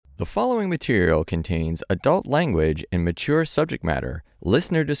The following material contains adult language and mature subject matter.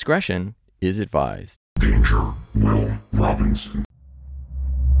 Listener discretion is advised. Danger, Will Robinson.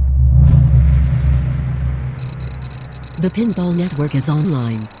 The Pinball Network is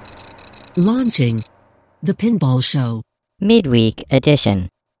online. Launching The Pinball Show. Midweek edition.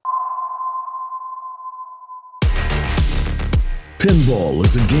 Pinball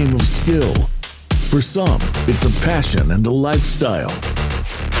is a game of skill. For some, it's a passion and a lifestyle.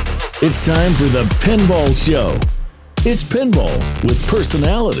 It's time for the Pinball Show. It's pinball with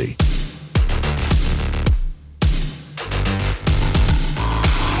personality.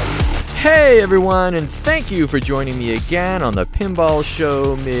 Hey everyone, and thank you for joining me again on the Pinball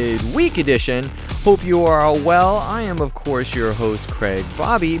Show Midweek edition. Hope you are all well. I am, of course, your host, Craig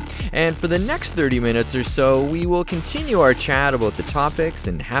Bobby, and for the next 30 minutes or so, we will continue our chat about the topics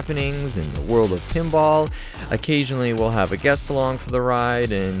and happenings in the world of pinball. Occasionally, we'll have a guest along for the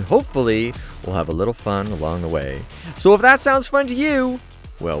ride, and hopefully, we'll have a little fun along the way. So if that sounds fun to you,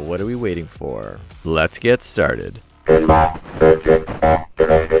 well, what are we waiting for? Let's get started. Pinball circuit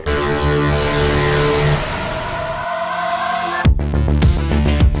activated.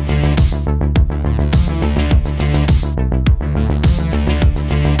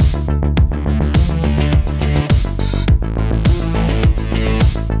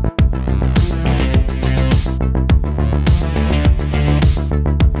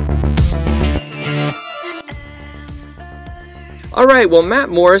 All right, well, Matt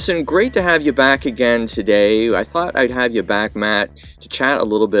Morrison, great to have you back again today. I thought I'd have you back, Matt, to chat a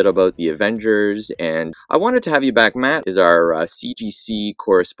little bit about the Avengers, and I wanted to have you back. Matt is our CGC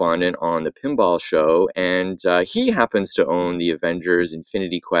correspondent on the Pinball Show, and he happens to own the Avengers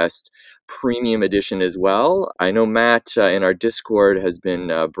Infinity Quest Premium Edition as well. I know Matt in our Discord has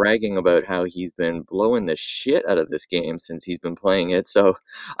been bragging about how he's been blowing the shit out of this game since he's been playing it, so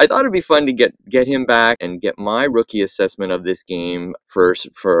I thought it'd be fun to get him back and get my rookie assessment of this game first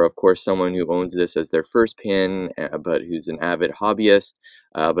for, of course, someone who owns this as their first pin, but who's an avid hobbyist.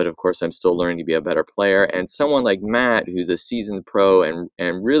 But of course, I'm still learning to be a better player. And someone like Matt, who's a seasoned pro,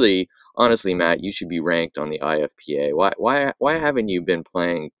 and really, honestly, Matt, you should be ranked on the IFPA. Why haven't you been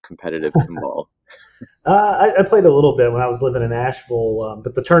playing competitive pinball? I played a little bit when I was living in Asheville,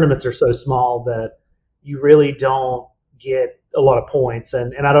 but the tournaments are so small that you really don't get a lot of points,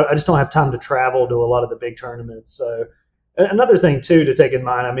 and I just don't have time to travel to a lot of the big tournaments. So another thing too to take in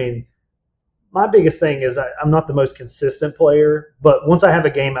mind, I mean, my biggest thing is I'm not the most consistent player, but once I have a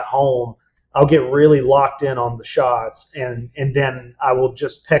game at home, I'll get really locked in on the shots, and then I will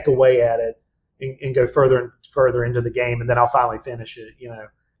just peck away at it and go further and further into the game, and then I'll finally finish it.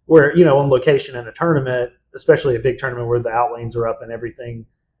 Where on location in a tournament, especially a big tournament where the outlanes are up and everything,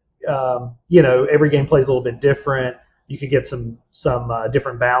 every game plays a little bit different. You could get some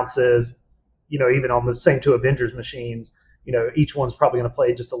different bounces, even on the same two Avengers machines. Each one's probably going to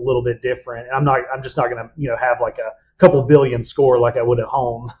play just a little bit different. And I'm just not going to, have like a couple billion score like I would at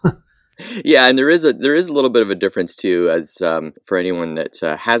home. Yeah, and there is a little bit of a difference too, as for anyone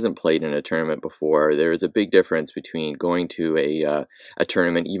that hasn't played in a tournament before, there is a big difference between going to a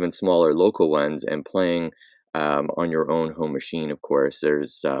tournament, even smaller local ones, and playing on your own home machine. Of course,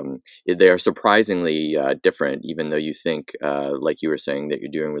 they are surprisingly different, even though you think, like you were saying, that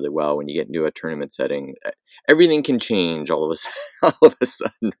you're doing really well. When you get into a tournament setting, everything can change all of a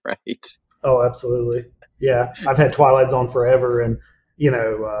sudden, right? Oh, absolutely. Yeah, I've had Twilight Zone forever, and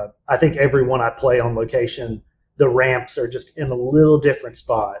I think every one I play on location, the ramps are just in a little different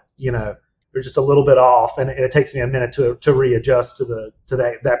spot. They're just a little bit off, and it takes me a minute to readjust to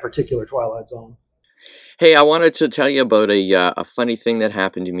that particular Twilight Zone. Hey, I wanted to tell you about a funny thing that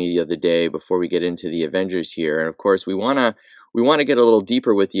happened to me the other day before we get into the Avengers here. And of course, we want to get a little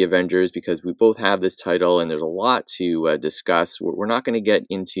deeper with the Avengers because we both have this title, and there's a lot to discuss. We're not going to get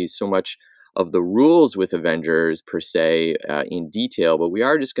into so much of the rules with Avengers per se in detail, but we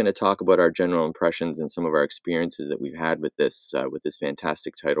are just going to talk about our general impressions and some of our experiences that we've had with this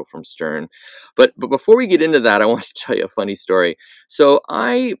fantastic title from Stern. But before we get into that, I want to tell you a funny story. So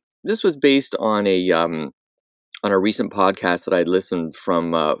this was based on a recent podcast that I'd listened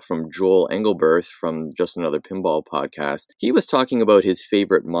from Joel Engelberth from Just Another Pinball podcast. He was talking about his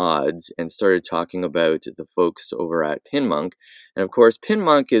favorite mods and started talking about the folks over at PinMonk. And of course,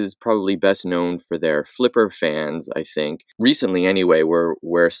 PinMonk is probably best known for their flipper fans, I think. Recently anyway,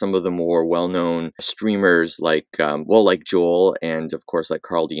 where some of the more well-known streamers like Joel and of course like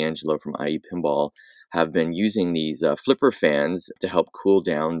Carl D'Angelo from IE Pinball have been using these flipper fans to help cool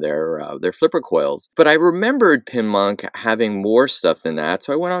down their flipper coils. But I remembered PinMonk having more stuff than that,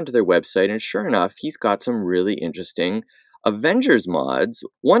 so I went onto their website, and sure enough, he's got some really interesting Avengers mods.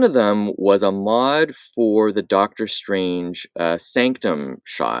 One of them was a mod for the Doctor Strange Sanctum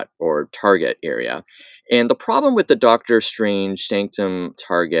shot or target area. And the problem with the Doctor Strange Sanctum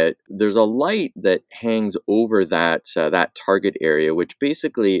target, there's a light that hangs over that target area, which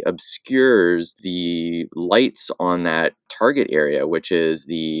basically obscures the lights on that target area, which is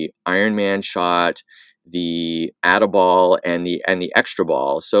the Iron Man shot, the Add-a-Ball, and the extra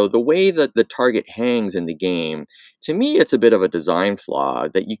ball. So the way that the target hangs in the game, to me, it's a bit of a design flaw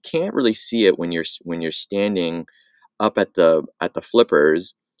that you can't really see it when you're standing up at the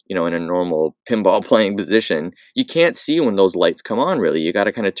flippers, in a normal pinball playing position. You can't see when those lights come on, really. You got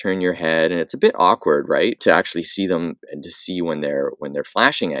to kind of turn your head, and it's a bit awkward, right, to actually see them and to see when they're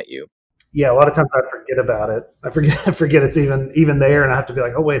flashing at you. Yeah, a lot of times I forget about it. I forget it's even there, and I have to be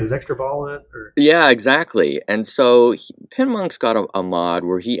like, oh wait, is extra ball it? Or Yeah, exactly. And so Pinmonk's got a mod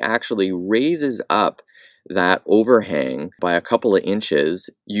where he actually raises up that overhang by a couple of inches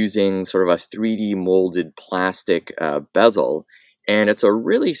using sort of a 3D molded plastic bezel. And it's a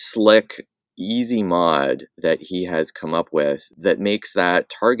really slick, easy mod that he has come up with that makes that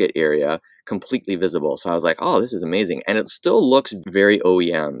target area completely visible. So I was like, oh, this is amazing. And it still looks very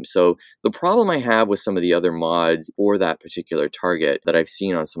OEM. So the problem I have with some of the other mods for that particular target that I've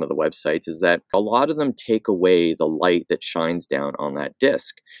seen on some of the websites is that a lot of them take away the light that shines down on that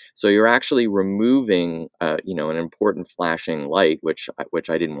disc. So you're actually removing, an important flashing light, which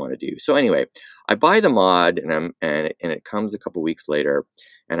I didn't want to do. So anyway, I buy the mod and it comes a couple weeks later,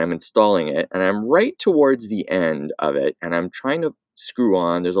 and I'm installing it, and I'm right towards the end of it, and I'm trying to screw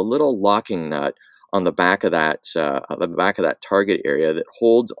on. There's a little locking nut on the back of that target area that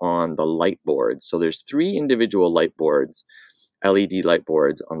holds on the light boards. So there's 3 individual light boards, LED light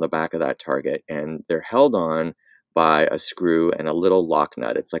boards on the back of that target, and they're held on by a screw and a little lock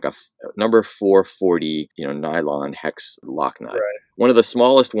nut. It's like a number 440, nylon hex lock nut. right, One of the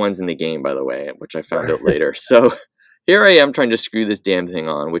smallest ones in the game, by the way, which I found out later. So here I am trying to screw this damn thing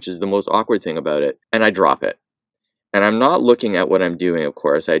on, which is the most awkward thing about it, and I drop it. And I'm not looking at what I'm doing, of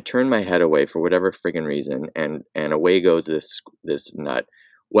course. I turn my head away for whatever friggin' reason, and away goes this nut.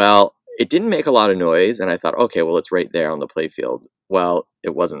 Well, it didn't make a lot of noise, and I thought, okay, well, it's right there on the playfield. Well,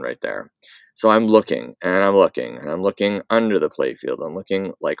 it wasn't right there. So I'm looking, and I'm looking, and I'm looking under the playfield. I'm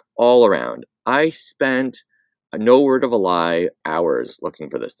looking, like, all around. I spent, no word of a lie, hours looking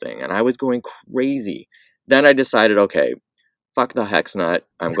for this thing, and I was going crazy. Then I decided, okay, fuck the hex nut.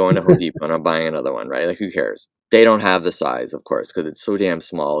 I'm going to Home Depot, and I'm buying another one, right? Like, who cares? They don't have the size, of course, because it's so damn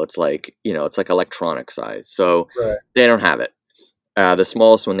small. It's like, it's like electronic size. So right. they don't have it. The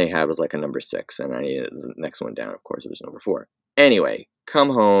smallest one they had was like a number 6, and I needed the next one down, of course, it was number 4. Anyway, come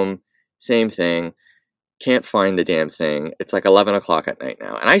home, same thing. Can't find the damn thing. It's like 11 o'clock at night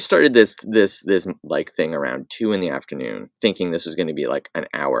now. And I started this like thing around 2 in the afternoon, thinking this was going to be like an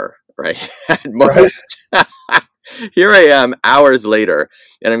hour, right? At most. Right. Here I am hours later,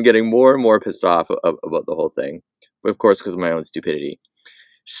 and I'm getting more and more pissed off about the whole thing, of course, because of my own stupidity.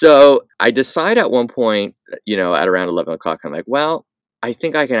 So I decide at one point, at around 11 o'clock, I'm like, well, I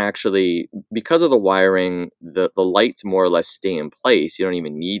think I can actually, because of the wiring, the lights more or less stay in place. You don't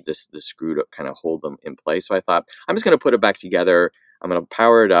even need the screw to kind of hold them in place. So I thought, I'm just going to put it back together. I'm going to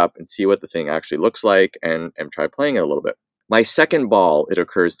power it up and see what the thing actually looks like and try playing it a little bit. My second ball, it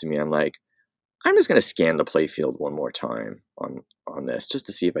occurs to me, I'm like, I'm just going to scan the playfield one more time on this just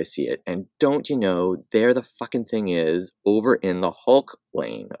to see if I see it. And don't you know, there the fucking thing is over in the Hulk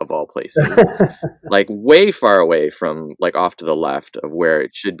lane of all places. Like way far away from, like, off to the left of where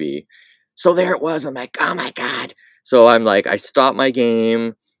it should be. So there it was. I'm like, oh my God. So I'm like, I stop my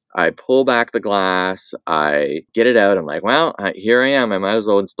game. I pull back the glass. I get it out. I'm like, well, here I am. I might as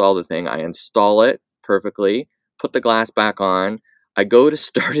well install the thing. I install it perfectly, put the glass back on. I go to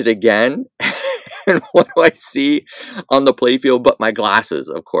start it again, and what do I see on the playfield but my glasses,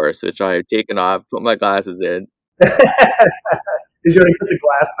 of course, which I have taken off, put my glasses in. Did you already put the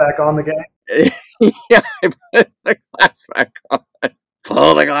glass back on the game? Yeah, I put the glass back on.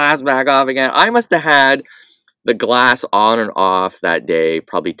 Pull the glass back off again. I must have had the glass on and off that day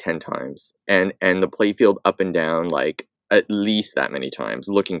probably 10 times, and the playfield up and down like at least that many times,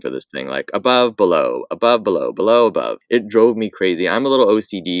 looking for this thing, like above, below, below, above. It drove me crazy. I'm a little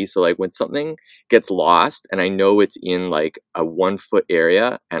OCD, so like when something gets lost and I know it's in like a 1 foot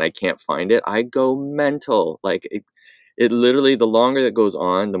area and I can't find it, I go mental. Like it literally, the longer that goes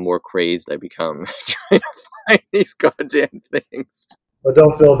on, the more crazed I become trying to find these goddamn things. But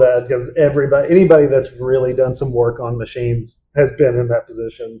don't feel bad, because anybody that's really done some work on machines has been in that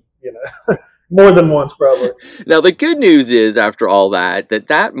position, more than once, probably. Now, the good news is, after all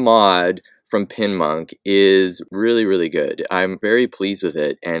that mod from PinMonk is really, really good. I'm very pleased with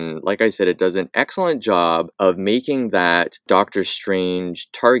it. And like I said, it does an excellent job of making that Doctor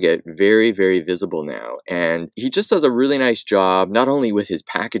Strange target very, very visible now. And he just does a really nice job, not only with his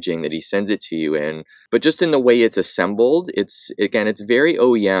packaging that he sends it to you in, but just in the way it's assembled. It's very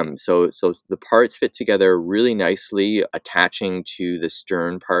OEM. So the parts fit together really nicely, attaching to the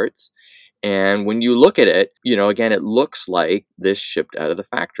stern parts. And when you look at it, again, it looks like this shipped out of the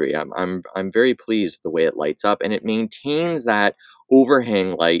factory. I'm very pleased with the way it lights up, and it maintains that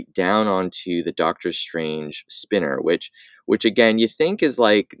overhang light down onto the Doctor Strange spinner, which again you think is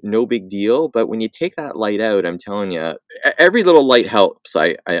like no big deal, but when you take that light out, I'm telling you, every little light helps.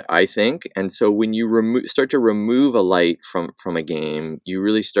 I think, and so when you start to remove a light from a game, you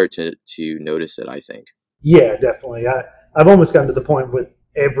really start to notice it, I think. Yeah, definitely. I've almost gotten to the point with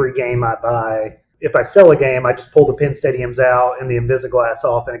every game I buy. If I sell a game, I just pull the pin stadiums out and the Invisiglass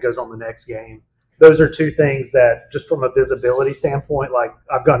off, and it goes on the next game. Those are two things that, just from a visibility standpoint, like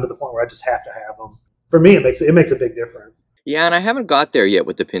I've gotten to the point where I just have to have them. For me, it makes a big difference. Yeah, and I haven't got there yet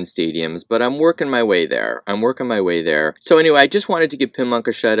with the pin stadiums, but I'm working my way there. So anyway, I just wanted to give PinMonk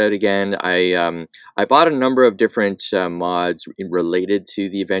a shout out again. I bought a number of different mods related to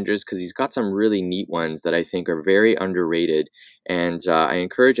the Avengers because he's got some really neat ones that I think are very underrated. And I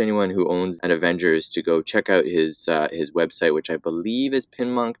encourage anyone who owns an Avengers to go check out his website, which I believe is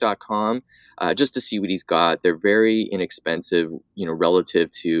pinmonk.com. Just to see what he's got. They're very inexpensive,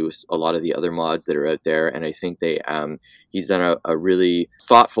 relative to a lot of the other mods that are out there, and I think he's done a really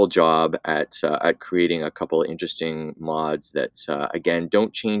thoughtful job at creating a couple of interesting mods that again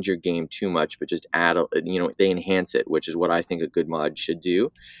don't change your game too much, but just add they enhance it, which is what I think a good mod should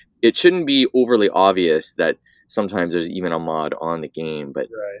do. It shouldn't be overly obvious that sometimes there's even a mod on the game, but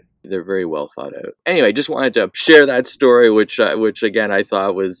Right. they're very well thought out. Anyway, just wanted to share that story, which again I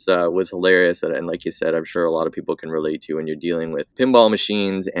thought was hilarious, and like you said, I'm sure a lot of people can relate to when you're dealing with pinball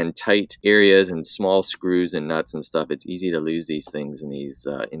machines and tight areas and small screws and nuts and stuff. It's easy to lose these things in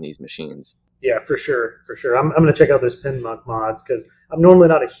these machines. Yeah, for sure. I'm going to check out those PinMonk mods because I'm normally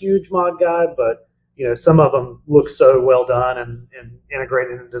not a huge mod guy, but some of them look so well done and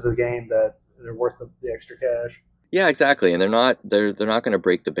integrated into the game that they're worth the extra cash. Yeah, exactly, and they're not going to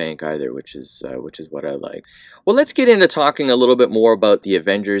break the bank either, which is what I like. Well, let's get into talking a little bit more about the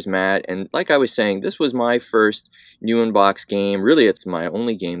Avengers, Matt. And like I was saying, this was my first new in-box game. Really, it's my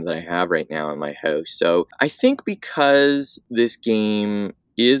only game that I have right now in my house. So I think because this game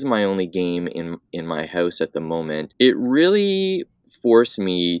is my only game in my house at the moment, it really forced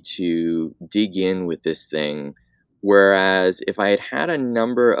me to dig in with this thing. Whereas if I had had a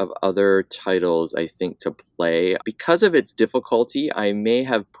number of other titles, I think, to play, because of its difficulty, I may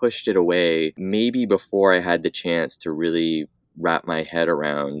have pushed it away maybe before I had the chance to really wrap my head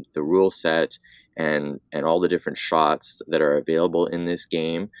around the rule set and all the different shots that are available in this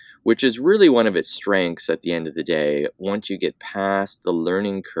game, which is really one of its strengths at the end of the day. Once you get past the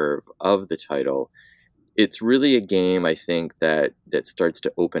learning curve of the title, it's really a game, I think, that starts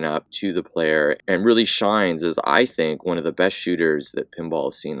to open up to the player and really shines as, I think, one of the best shooters that pinball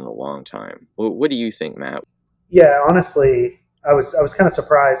has seen in a long time. What do you think, Matt? Yeah, honestly, I was kind of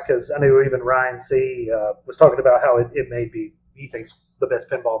surprised because I knew even Ryan C. Was talking about how it may be, he thinks, the best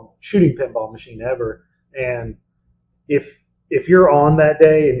shooting pinball machine ever. And if you're on that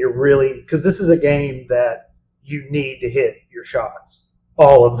day and you're really, because this is a game that you need to hit your shots,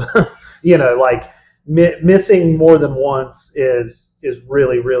 all of them, like missing more than once is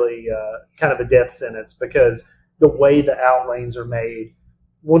really, really kind of a death sentence because the way the out lanes are made,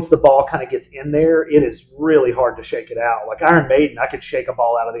 once the ball kind of gets in there, it is really hard to shake it out. Like Iron Maiden, I could shake a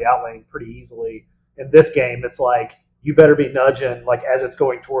ball out of the out lane pretty easily. In this game, it's like you better be nudging like as it's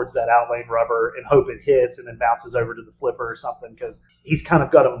going towards that out lane rubber and hope it hits and then bounces over to the flipper or something because he's kind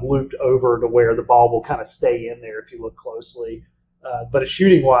of got them looped over to where the ball will kind of stay in there if you look closely. But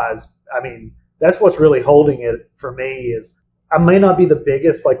shooting wise, I mean, that's what's really holding it for me is I may not be the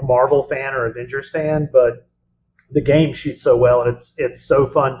biggest like Marvel fan or Avengers fan, but the game shoots so well and it's so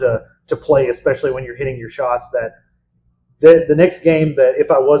fun to play, especially when you're hitting your shots that the next game that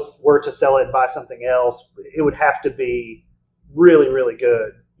if I were to sell it and buy something else, it would have to be really, really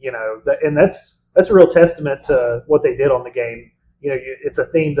good, and that's a real testament to what they did on the game. It's a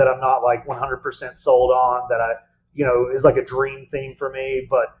theme that I'm not like 100% sold on that is like a dream theme for me,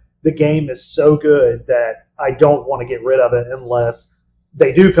 but the game is so good that I don't want to get rid of it unless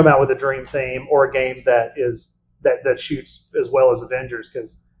they do come out with a dream theme or a game that shoots as well as Avengers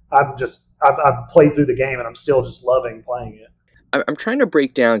because I've played through the game and I'm still just loving playing it. I'm trying to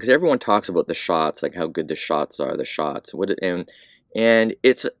break down because everyone talks about the shots, like how good the shots are, and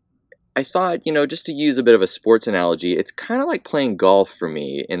I thought, just to use a bit of a sports analogy, it's kind of like playing golf for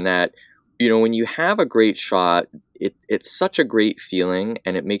me in that, when you have a great shot, it's such a great feeling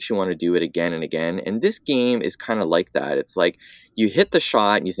and it makes you want to do it again and again. And this game is kind of like that. It's like you hit the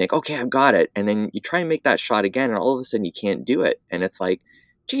shot and you think, okay, I've got it. And then you try and make that shot again and all of a sudden you can't do it. And it's like,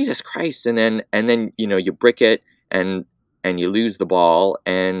 Jesus Christ. And then, you brick it and you lose the ball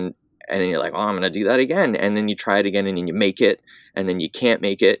and then you're like, oh, I'm going to do that again. And then you try it again and then you make it and then you can't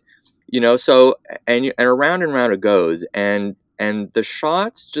make it. So and around and around it goes, and the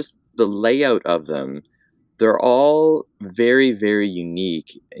shots, just the layout of them, they're all very, very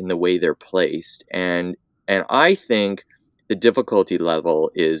unique in the way they're placed, and I think the difficulty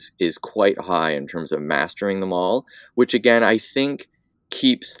level is quite high in terms of mastering them all, which again I think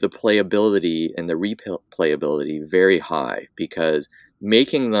keeps the playability and the replayability very high, because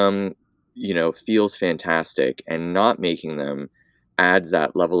making them feels fantastic, and not making them adds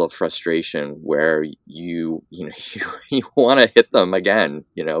that level of frustration where you want to hit them again,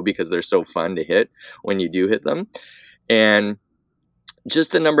 because they're so fun to hit when you do hit them. And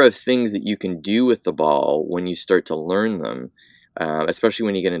just the number of things that you can do with the ball when you start to learn them, especially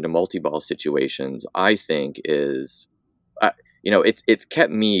when you get into multi-ball situations, I think is, it's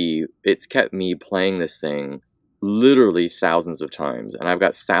kept me playing this thing literally thousands of times, and I've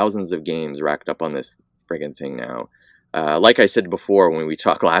got thousands of games racked up on this friggin' thing now. Like I said before when we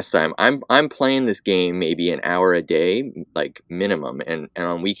talked last time, I'm playing this game maybe an hour a day, like minimum, and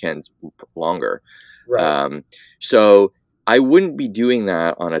on weekends longer. Right. So I wouldn't be doing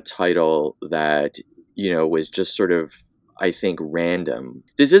that on a title that was just sort of, I think, random.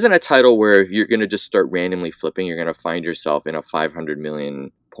 This isn't a title where if you're going to just start randomly flipping, you're going to find yourself in a 500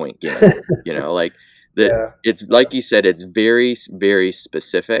 million point game. Like that. Yeah. It's like you said, it's very, very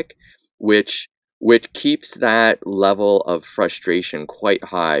specific, which keeps that level of frustration quite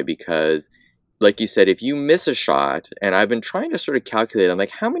high, because like you said, if you miss a shot, and I've been trying to sort of calculate, I'm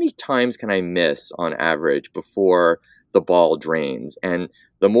like, how many times can I miss on average before the ball drains? And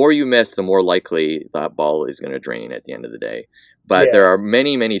the more you miss, the more likely that ball is going to drain at the end of the day. But Yeah. there are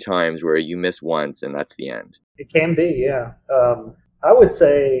many, many times where you miss once and that's the end. It can be, yeah. I would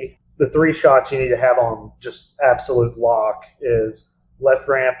say the three shots you need to have on just absolute lock is left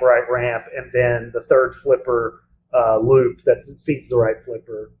ramp, right ramp, and then the third flipper loop that feeds the right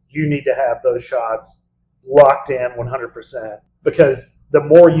flipper. You need to have those shots locked in 100%, because the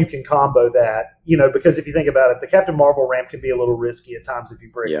more you can combo that, because if you think about it, the Captain Marvel ramp can be a little risky at times if you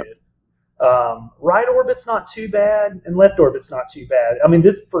break Yep. it. Right orbit's not too bad, and left orbit's not too bad. I mean,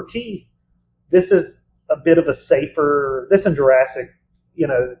 this for Keith, this is a bit of a safer. This and Jurassic,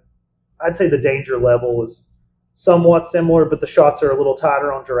 I'd say the danger level is somewhat similar, but the shots are a little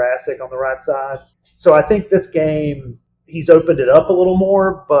tighter on Jurassic on the right side. So I think this game, he's opened it up a little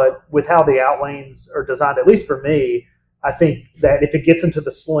more, but with how the outlanes are designed, at least for me, I think that if it gets into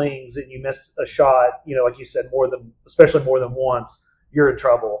the slings and you miss a shot, like you said, especially more than once, you're in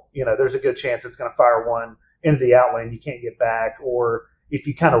trouble. There's a good chance it's going to fire one into the outlane you can't get back, or if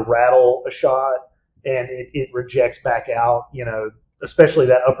you kind of rattle a shot and it rejects back out, especially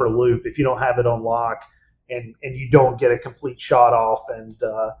that upper loop, if you don't have it on lock and you don't get a complete shot off, and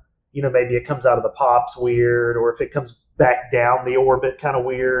maybe it comes out of the pops weird, or if it comes back down the orbit kind of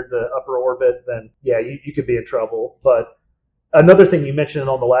weird, the upper orbit, then yeah, you could be in trouble. But another thing you mentioned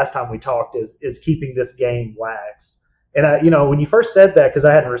on the last time we talked is keeping this game waxed. And when you first said that, because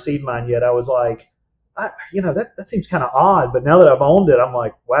I hadn't received mine yet, I was like, that seems kind of odd. But now that I've owned it, I'm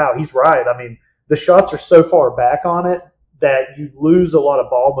like, wow, he's right. I mean, the shots are so far back on it that you lose a lot of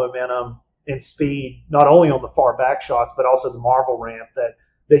ball momentum and speed, not only on the far back shots, but also the Marvel ramp that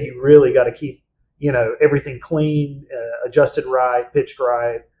you really got to keep, everything clean, adjusted right, pitched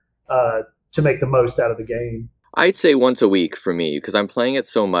right, to make the most out of the game. I'd say once a week for me, because I'm playing it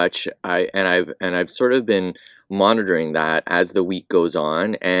so much. I've sort of been monitoring that as the week goes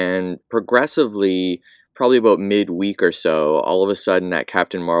on, and progressively, probably about midweek or so, all of a sudden that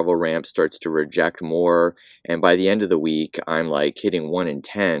Captain Marvel ramp starts to reject more, and by the end of the week, I'm like hitting 1 in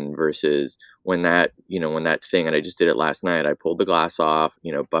 10 versus when that thing, and I just did it last night. I pulled the glass off,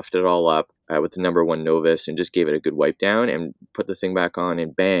 buffed it all up with the number 1 Novus, and just gave it a good wipe down and put the thing back on,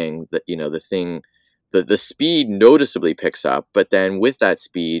 and bang, the thing. The speed noticeably picks up, but then with that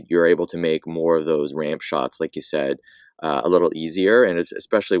speed, you're able to make more of those ramp shots, like you said, a little easier, and it's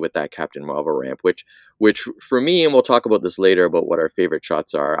especially with that Captain Marvel ramp, which for me, and we'll talk about this later about what our favorite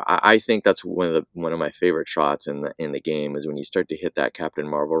shots are. I think that's one of my favorite shots in the game is when you start to hit that Captain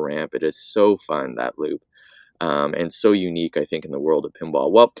Marvel ramp. It is so fun, that loop, and so unique, I think, in the world of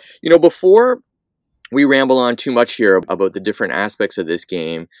pinball. Well, before we ramble on too much here about the different aspects of this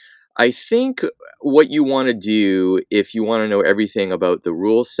game, I think what you want to do if you want to know everything about the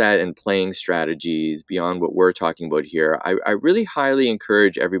rule set and playing strategies beyond what we're talking about here, I really highly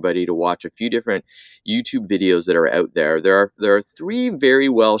encourage everybody to watch a few different YouTube videos that are out there. There are three very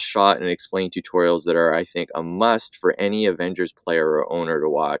well shot and explained tutorials that are, I think, a must for any Avengers player or owner to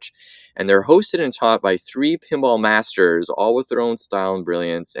watch. And they're hosted and taught by three pinball masters, all with their own style and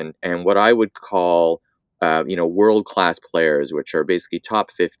brilliance, and what I would call world-class players, which are basically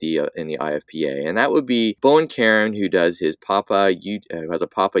top 50 in the IFPA. And that would be Bowen Karen, who does his who has a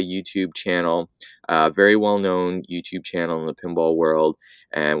Papa YouTube channel, very well-known YouTube channel in the pinball world,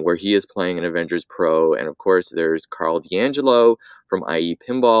 and where he is playing an Avengers Pro. And of course, there's Carl D'Angelo from IE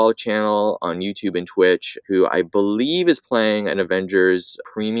Pinball channel on YouTube and Twitch, who I believe is playing an Avengers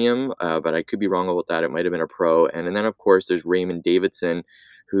Premium, but I could be wrong about that. It might have been a Pro. And then, of course, there's Raymond Davidson,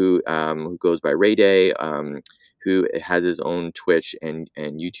 who goes by Ray Day, who has his own Twitch and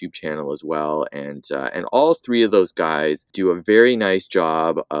YouTube channel as well, and all three of those guys do a very nice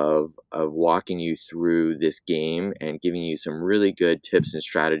job of walking you through this game and giving you some really good tips and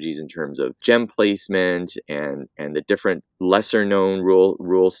strategies in terms of gem placement and the different lesser known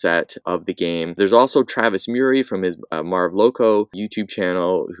rule set of the game. There's also Travis Murray from his Marv Loco YouTube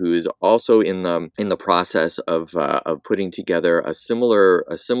channel, who is also in the process of putting together a similar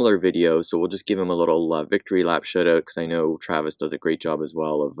video. So we'll just give him a little victory lap shout out, because I know Travis does a great job as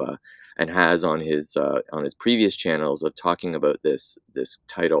well of and has on his previous channels of talking about this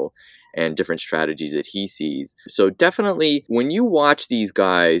title and different strategies that he sees. So definitely, when you watch these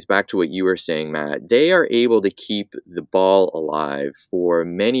guys, back to what you were saying, Matt, they are able to keep the ball alive for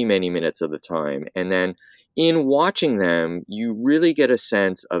many, many minutes of the time. And then in watching them, you really get a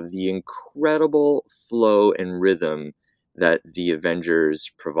sense of the incredible flow and rhythm that the Avengers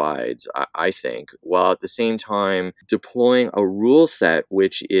provides, I think, while at the same time deploying a rule set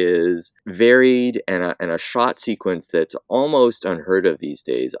which is varied and a shot sequence that's almost unheard of these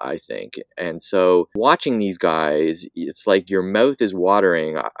days, I think. And so watching these guys, it's like your mouth is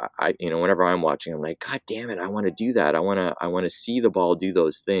watering. Whenever I'm watching, I'm like, God damn it, I want to do that. I want to see the ball do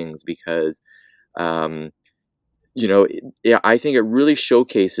those things, because I think it really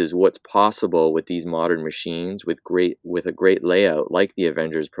showcases what's possible with these modern machines with a great layout like the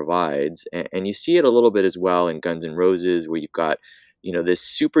Avengers provides. And you see it a little bit as well in Guns N' Roses, where you've got, this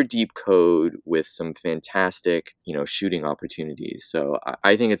super deep code with some fantastic, shooting opportunities. So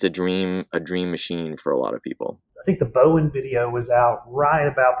I think it's a dream machine for a lot of people. I think the Bowen video was out right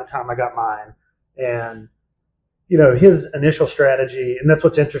about the time I got mine. And, his initial strategy, and that's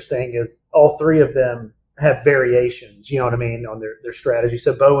what's interesting, is all three of them have variations, on their strategy.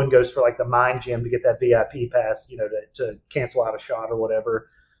 So Bowen goes for like the mind gem to get that VIP pass, to cancel out a shot or whatever.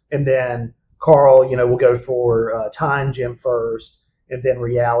 And then Carl, will go for time gem first, and then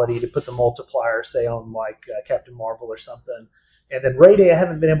reality to put the multiplier, say on like Captain Marvel or something. And then Ray Day, I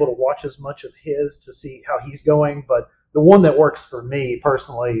haven't been able to watch as much of his to see how he's going, but the one that works for me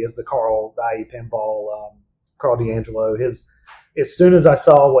personally is the IE Pinball, Carl D'Angelo. As soon as I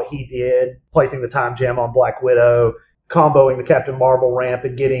saw what he did, placing the time gem on Black Widow, comboing the Captain Marvel ramp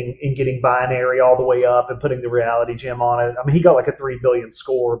and getting binary all the way up and putting the reality gem on it. I mean, he got like a 3 billion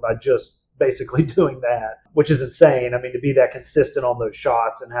score by just basically doing that, which is insane. I mean, to be that consistent on those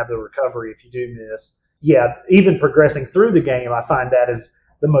shots and have the recovery if you do miss. Yeah, even progressing through the game, I find that is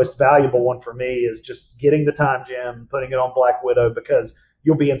the most valuable one for me, is just getting the time gem, putting it on Black Widow, because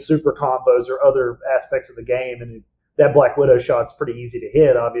you'll be in super combos or other aspects of the game, and that Black Widow shot's pretty easy to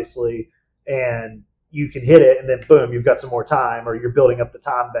hit, obviously, and you can hit it, and then boom, you've got some more time, or you're building up the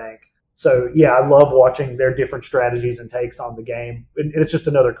time bank. So yeah, I love watching their different strategies and takes on the game, and it's just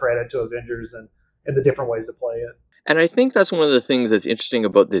another credit to Avengers and the different ways to play it. And I think that's one of the things that's interesting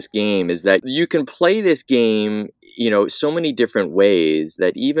about this game, is that you can play this game, so many different ways,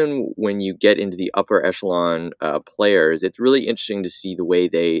 that even when you get into the upper echelon players, it's really interesting to see the way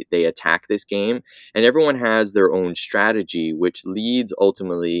they attack this game. And everyone has their own strategy, which leads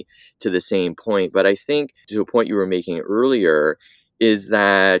ultimately to the same point. But I think, to a point you were making earlier, is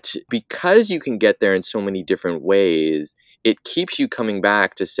that because you can get there in so many different ways, it keeps you coming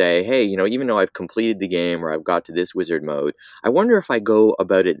back to say, hey, even though I've completed the game or I've got to this wizard mode, I wonder if I go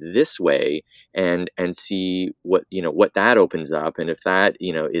about it this way and see what that opens up, and if that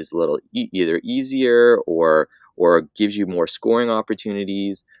is a little either easier or gives you more scoring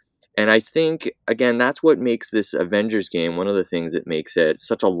opportunities. And I think, again, that's what makes this Avengers game one of the things that makes it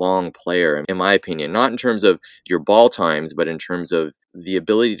such a long player, in my opinion. Not in terms of your ball times, but in terms of the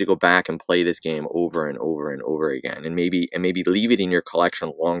ability to go back and play this game over and over and over again, and maybe leave it in your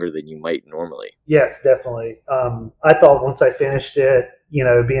collection longer than you might normally. Yes, definitely. I thought once I finished it,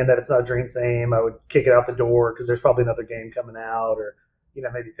 being that it's not a dream theme, I would kick it out the door because there's probably another game coming out, or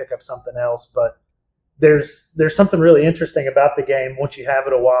maybe pick up something else. But there's something really interesting about the game once you have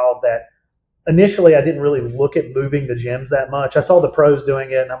it a while that initially I didn't really look at moving the gems that much. I saw the pros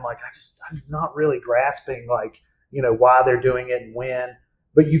doing it, and I'm like, I'm not really grasping why they're doing it and when.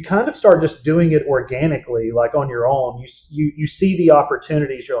 But you kind of start just doing it organically, like on your own. You see the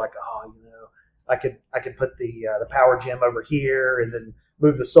opportunities. You're like, oh, I could put the power gem over here, and then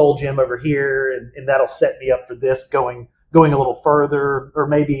move the soul gem over here, and that'll set me up for this going a little further. Or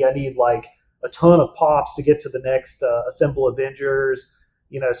maybe I need like a ton of pops to get to the next assemble Avengers.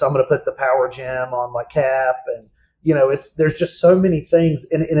 So I'm going to put the power gem on my cap, and there's just so many things,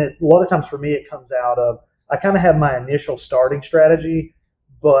 and a lot of times for me it comes out of I kind of have my initial starting strategy,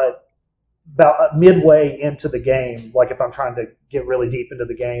 but about midway into the game, like if I'm trying to get really deep into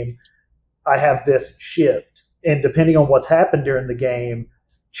the game, I have this shift, and depending on what's happened during the game,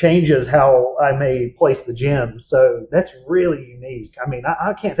 changes how I may place the gems. So that's really unique. I mean,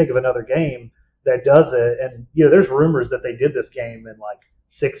 I can't think of another game that does it, and there's rumors that they did this game in like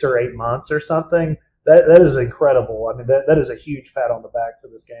 6 or 8 months or something. That is incredible. I mean, that is a huge pat on the back for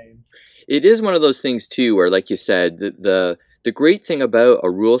this game. It is one of those things too, where, like you said, the great thing about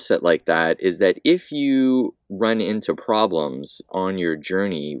a rule set like that is that if you run into problems on your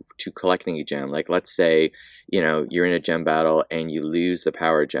journey to collecting a gem, like let's say, you're in a gem battle and you lose the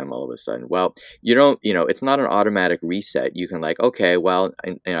power gem all of a sudden. Well, you don't, it's not an automatic reset. You can okay, well,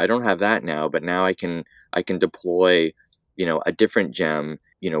 I don't have that now, but now I can deploy, a different gem,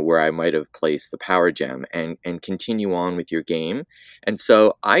 where I might have placed the power gem and continue on with your game. And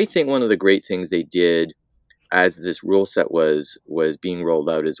so I think one of the great things they did as this rule set was being rolled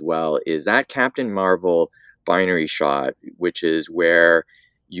out as well is that Captain Marvel binary shot, which is where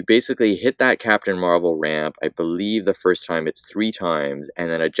you basically hit that Captain Marvel ramp. I believe the first time it's 3 times, and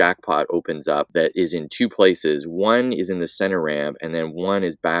then a jackpot opens up that is in 2 places. One is in the center ramp, and then one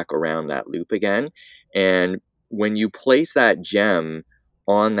is back around that loop again. And when you place that gem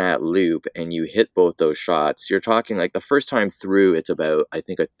on that loop and you hit both those shots, you're talking like the first time through, it's about, I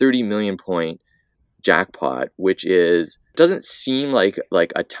think, a 30 million point jackpot, which doesn't seem like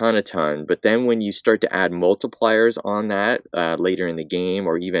a ton, but then when you start to add multipliers on that later in the game,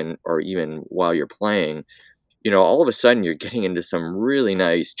 or even while you're playing, all of a sudden you're getting into some really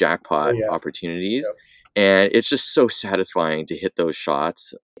nice jackpot opportunities. Yep. And it's just so satisfying to hit those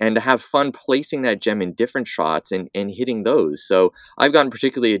shots and to have fun placing that gem in different shots and hitting those. So I've gotten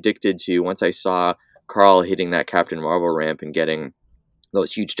particularly addicted to, once I saw Carl hitting that Captain Marvel ramp and getting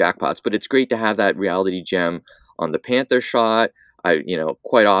those huge jackpots. But it's great to have that reality gem on the Panther shot.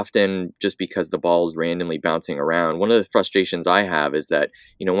 Quite often, just because the ball is randomly bouncing around, one of the frustrations I have is that,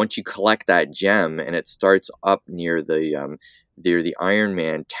 once you collect that gem and it starts up near the Iron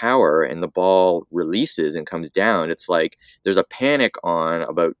Man tower and the ball releases and comes down, it's like there's a panic on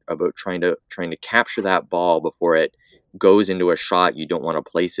about trying to capture that ball before it goes into a shot you don't want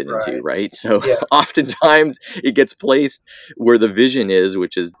to place it into, right? So oftentimes it gets placed where the vision is,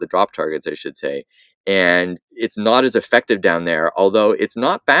 which is the drop targets, I should say, and it's not as effective down there, although it's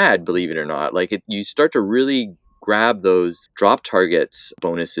not bad, believe it or not. You start to really grab those drop targets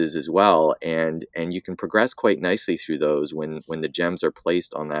bonuses as well, and you can progress quite nicely through those when the gems are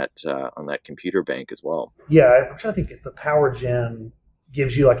placed on that computer bank as well. Yeah, I'm trying to think if the power gem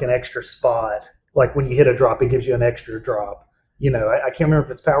gives you like an extra spot. Like when you hit a drop, it gives you an extra drop. I can't remember if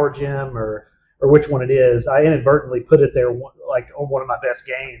it's power gem or which one it is. I inadvertently put it there like on one of my best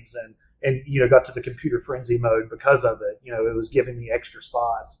games, and got to the computer frenzy mode because of it. It was giving me extra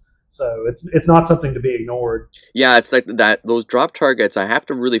spots. So it's not something to be ignored. Yeah, it's like that. Those drop targets, I have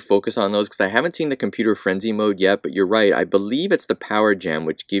to really focus on those because I haven't seen the computer frenzy mode yet. But you're right. I believe it's the power gem,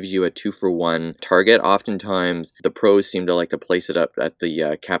 which gives you a 2-for-1 target. Oftentimes, the pros seem to like to place it up at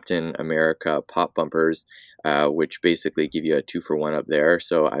the Captain America pop bumpers, which basically give you a 2-for-1 up there.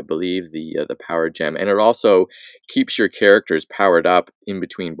 So I believe the power gem, and it also keeps your characters powered up in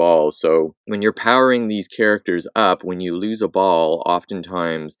between balls. So when you're powering these characters up, when you lose a ball,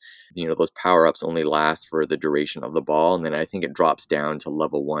 oftentimes those power-ups only last for the duration of the ball, and then I think it drops down to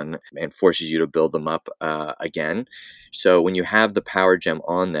level 1 and forces you to build them up again. So when you have the power gem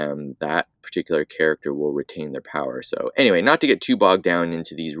on them, that particular character will retain their power. So anyway, not to get too bogged down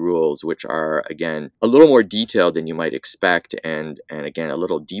into these rules, which are, again, a little more detailed than you might expect, and again, a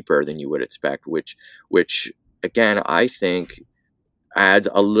little deeper than you would expect, which again, I think adds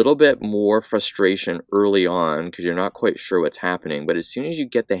a little bit more frustration early on because you're not quite sure what's happening. But as soon as you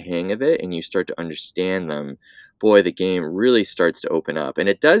get the hang of it and you start to understand them, boy, the game really starts to open up. And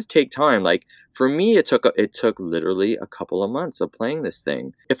it does take time. Like, for me, it took literally a couple of months of playing this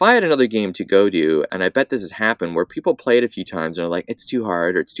thing. If I had another game to go to, and I bet this has happened, where people play it a few times and are like, it's too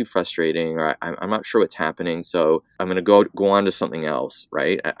hard, or it's too frustrating, or I'm not sure what's happening, so I'm going to go on to something else,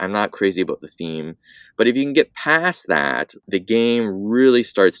 right? I'm not crazy about the theme. But if you can get past that, the game really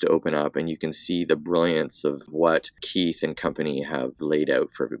starts to open up, and you can see the brilliance of what Keith and company have laid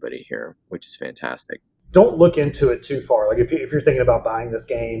out for everybody here, which is fantastic. Don't look into it too far. Like if you're thinking about buying this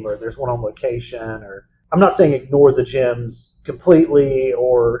game, or there's one on location, or I'm not saying ignore the gems completely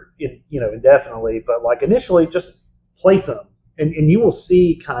or indefinitely, but like initially just place them, and you will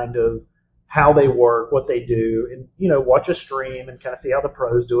see kind of how they work, what they do, and watch a stream and kind of see how the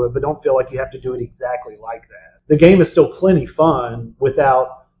pros do it, but don't feel like you have to do it exactly like that. The game is still plenty fun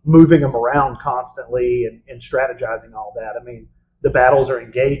without moving them around constantly and strategizing all that. I mean, the battles are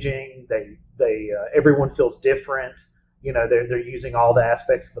engaging. They everyone feels different. They're using all the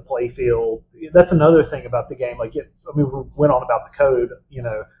aspects of the play field. That's another thing about the game. Like, we went on about the code,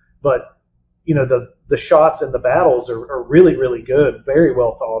 but the shots and the battles are really, really good, very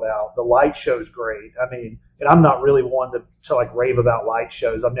well thought out. The light show's great. I mean, and I'm not really one to like rave about light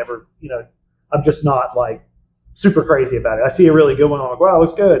shows. I've never, I'm just not like super crazy about it. I see a really good one, I'm like, wow, it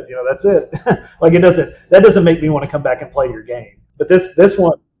looks good. That's it. Like, that doesn't make me want to come back and play your game. But this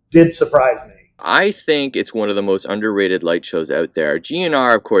one did surprise me. I think it's one of the most underrated light shows out there.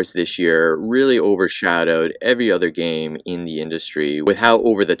 GNR, of course, this year really overshadowed every other game in the industry with how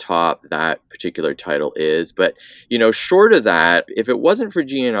over the top that particular title is. But, short of that, if it wasn't for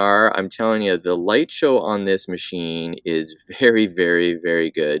GNR, I'm telling you, the light show on this machine is very, very, very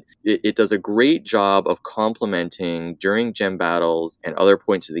good. It does a great job of complementing, during gem battles and other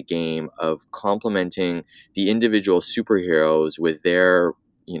points of the game, of complementing the individual superheroes with their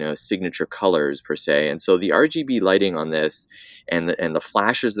signature colors per se. And so the RGB lighting on this and the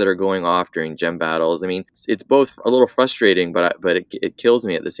flashes that are going off during gem battles, I mean, it's both a little frustrating, but it kills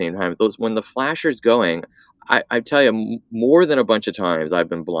me at the same time. When the flasher's going, I tell you, more than a bunch of times I've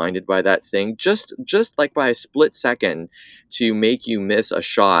been blinded by that thing, just like by a split second, to make you miss a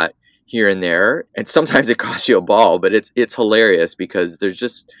shot here and there. And sometimes it costs you a ball, but it's hilarious because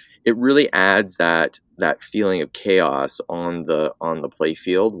it really adds that feeling of chaos on the play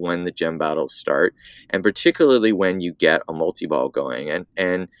field when the gem battles start, and particularly when you get a multi-ball going.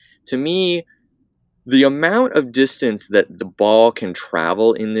 And to me, the amount of distance that the ball can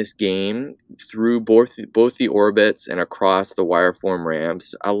travel in this game through both the orbits and across the wireform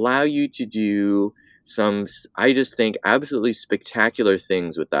ramps allow you to do some, I just think, absolutely spectacular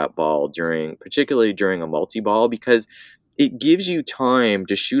things with that ball particularly during a multi-ball, because it gives you time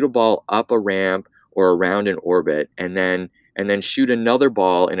to shoot a ball up a ramp or around an orbit and then shoot another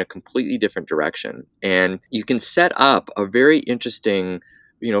ball in a completely different direction. And you can set up a very interesting,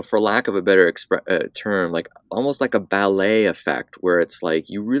 for lack of a better term, like almost like a ballet effect, where it's like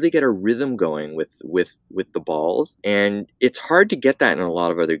you really get a rhythm going with the balls. And it's hard to get that in a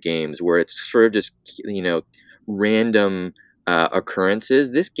lot of other games where it's sort of just, random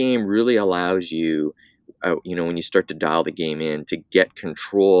occurrences. This game really allows you, when you start to dial the game in, to get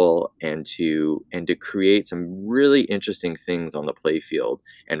control and to create some really interesting things on the playfield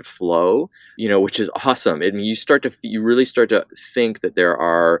and flow, which is awesome. And you really start to think that there's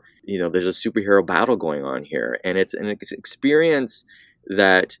a superhero battle going on here, and it's an experience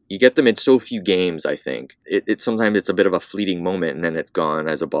that you get them in so few games. I think sometimes it's a bit of a fleeting moment and then it's gone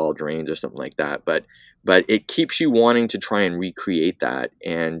as a ball drains or something like that. But it keeps you wanting to try and recreate that.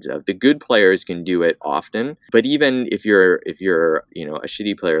 And the good players can do it often. But even if you're a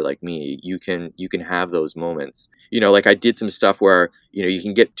shitty player like me, you can have those moments. Like I did some stuff where you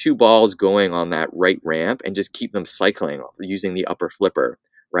can get two balls going on that right ramp and just keep them cycling using the upper flipper.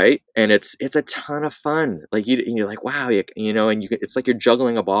 Right, and it's a ton of fun. Like you're like, wow, and it's like you're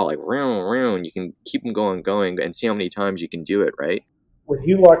juggling a ball, like round, round. You can keep them going, and see how many times you can do it. Right. When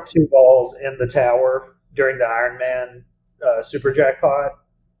you lock two balls in the tower during the Iron Man super jackpot,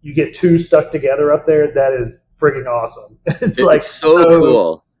 you get two stuck together up there. That is friggin' awesome. It's so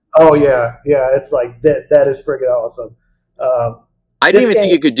cool. Oh yeah, it's like that. That is friggin' awesome. I didn't even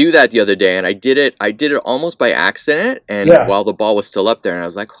think you could do that the other day, and I did it almost by accident, and while the ball was still up there, and I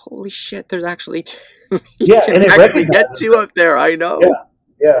was like, holy shit, there's actually and it actually get two up there. I know.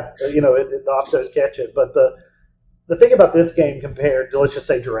 Yeah. The Optos catch it. But the thing about this game compared to, let's just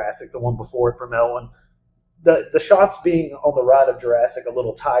say, Jurassic, the one before it from Elwin, the shots being on the right of Jurassic a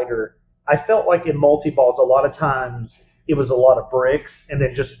little tighter, I felt like in multi-balls a lot of times it was a lot of bricks and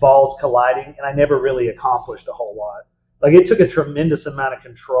then just balls colliding, and I never really accomplished a whole lot. Like, it took a tremendous amount of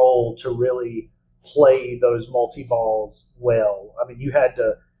control to really play those multi-balls well. I mean, you had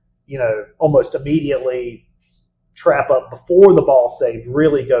to, almost immediately trap up before the ball save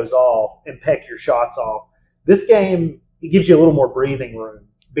really goes off and peck your shots off. This game, it gives you a little more breathing room,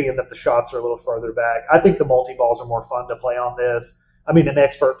 being that the shots are a little further back. I think the multi-balls are more fun to play on this. I mean, an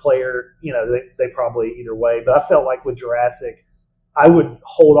expert player, they probably either way, but I felt like with Jurassic, I would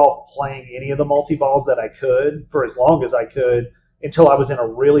hold off playing any of the multi-balls that I could for as long as I could until I was in a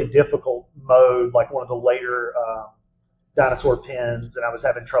really difficult mode, like one of the later dinosaur pins, and I was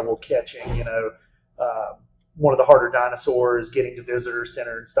having trouble catching, one of the harder dinosaurs, getting to visitor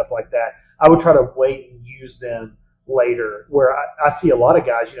center and stuff like that. I would try to wait and use them later, where I see a lot of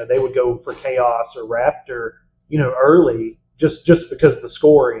guys, they would go for Chaos or Raptor, early just because of the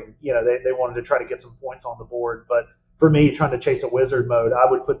scoring. They wanted to try to get some points on the board. But for me, trying to chase a wizard mode, I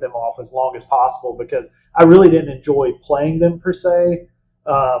would put them off as long as possible because I really didn't enjoy playing them per se.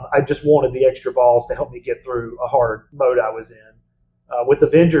 I just wanted the extra balls to help me get through a hard mode I was in. With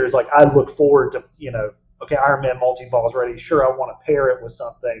Avengers, like I look forward to, okay, Iron Man multi-ball is ready. Sure, I want to pair it with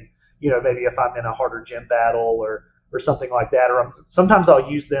something, maybe if I'm in a harder gym battle or something like that. Or sometimes I'll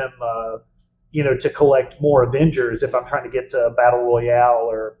use them, to collect more Avengers if I'm trying to get to Battle Royale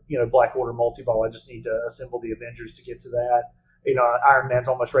or, Black Order multi-ball. I just need to assemble the Avengers to get to that. Iron Man's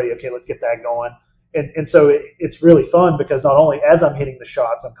almost ready. Okay, let's get that going. And so it's really fun because not only as I'm hitting the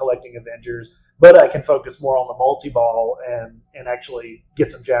shots, I'm collecting Avengers, but I can focus more on the multi-ball and actually get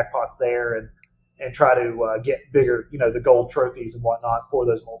some jackpots there and try to get bigger, the gold trophies and whatnot for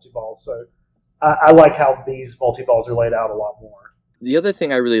those multi-balls. So I like how these multi-balls are laid out a lot more. The other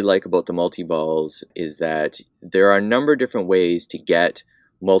thing I really like about the multi-balls is that there are a number of different ways to get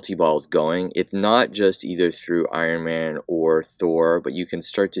multi-balls going. It's not just either through Iron Man or Thor, but you can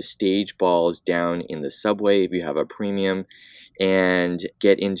start to stage balls down in the subway if you have a premium and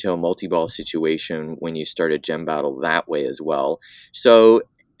get into a multi-ball situation when you start a gem battle that way as well. So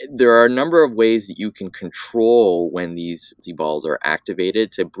there are a number of ways that you can control when these balls are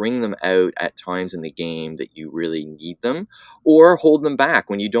activated to bring them out at times in the game that you really need them, or hold them back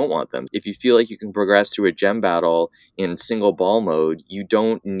when you don't want them. If you feel like you can progress through a gem battle in single ball mode, you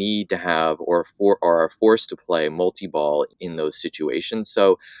don't need to have or are forced to play multi-ball in those situations.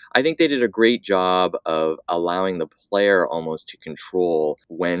 So I think they did a great job of allowing the player almost to control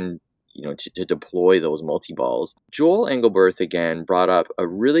when to deploy those multi-balls. Joel Engelberth, again, brought up a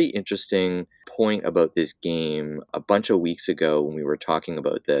really interesting point about this game a bunch of weeks ago when we were talking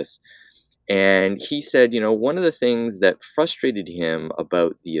about this. And he said, one of the things that frustrated him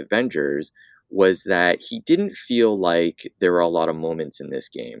about the Avengers was that he didn't feel like there were a lot of moments in this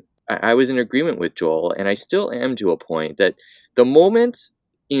game. I was in agreement with Joel, and I still am to a point, that the moments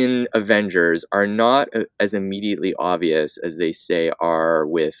in Avengers are not as immediately obvious as they say are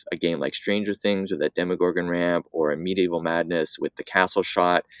with a game like Stranger Things with that Demogorgon ramp, or a Medieval Madness with the castle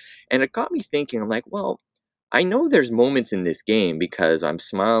shot. And it got me thinking, I'm like, well, I know there's moments in this game because I'm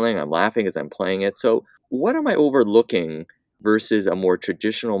smiling, I'm laughing as I'm playing it. So what am I overlooking versus a more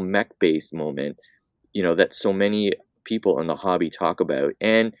traditional mech-based moment, that so many people in the hobby talk about?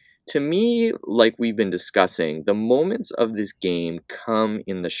 And to me, like we've been discussing, the moments of this game come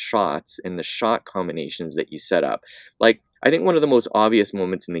in the shots and the shot combinations that you set up. Like, I think one of the most obvious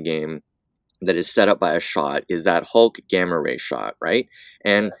moments in the game that is set up by a shot is that Hulk gamma ray shot, right?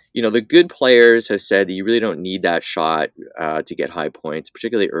 And, the good players have said that you really don't need that shot to get high points,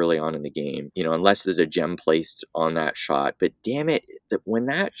 particularly early on in the game, unless there's a gem placed on that shot. But damn it, when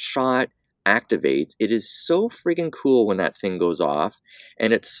that shot activates, it is so friggin' cool when that thing goes off,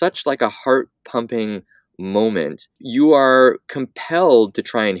 and it's such like a heart-pumping moment. You are compelled to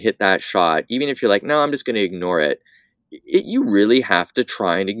try and hit that shot, even if you're like, no, I'm just going to ignore it. You really have to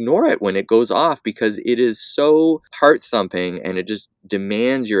try and ignore it when it goes off, because it is so heart-thumping and it just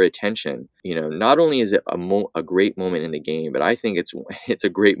demands your attention. Not only is it a great moment in the game, but I think it's a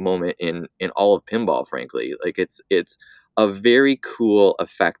great moment in all of pinball, frankly. Like, it's a very cool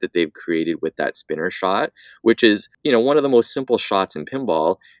effect that they've created with that spinner shot, which is, one of the most simple shots in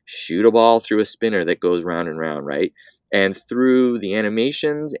pinball. Shoot a ball through a spinner that goes round and round, right? And through the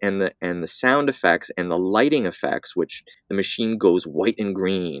animations and the sound effects and the lighting effects, which the machine goes white and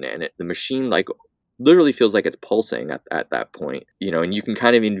green, and the machine like literally feels like it's pulsing at that point, and you can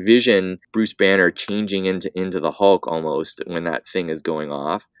kind of envision Bruce Banner changing into the Hulk almost when that thing is going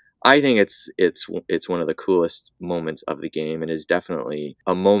off. I think it's one of the coolest moments of the game, and is definitely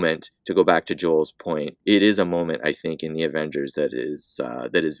a moment, to go back to Joel's point, it is a moment, I think, in the Avengers that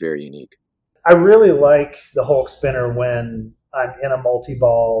is very unique. I really like the Hulk spinner when I'm in a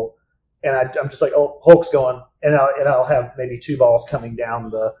multi-ball and I'm just like, oh, Hulk's going, and I'll have maybe two balls coming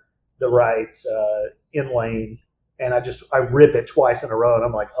down the the right in lane, and I rip it twice in a row, and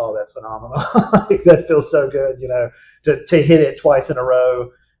I'm like, oh, that's phenomenal. Like, that feels so good, to hit it twice in a row,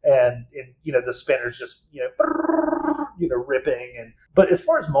 and the spinner's just ripping. But as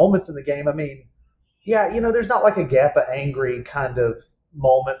far as moments in the game, I mean, yeah, there's not like a Gappa Angry kind of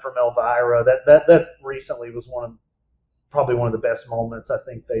moment from Elvira. That recently was probably one of the best moments I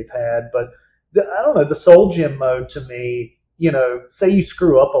think they've had. But I don't know, the Soul Gem mode to me, say you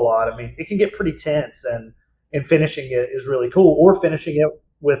screw up a lot, I mean, it can get pretty tense, and finishing it is really cool, or finishing it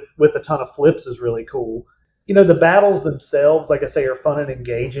with a ton of flips is really cool. The battles themselves, like I say, are fun and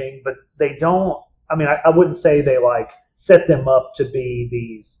engaging, but they don't, I mean, I wouldn't say they like set them up to be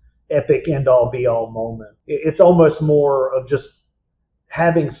these epic end-all be-all moment. It's almost more of just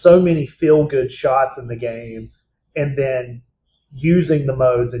having so many feel-good shots in the game, and then using the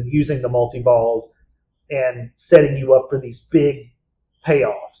modes and using the multi-balls and setting you up for these big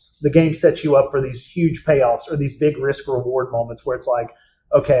payoffs. The game sets you up for these huge payoffs, or these big risk-reward moments where it's like,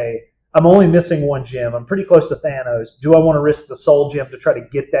 okay, I'm only missing one gem. I'm pretty close to Thanos. Do I want to risk the Soul Gem to try to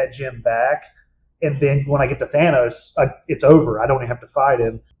get that gem back? And then when I get to Thanos, it's over. I don't even have to fight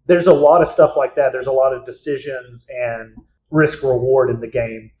him. There's a lot of stuff like that. There's a lot of decisions and risk reward in the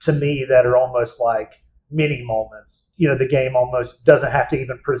game, to me, that are almost like mini moments. The game almost doesn't have to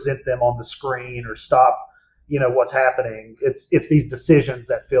even present them on the screen or stop, what's happening. It's these decisions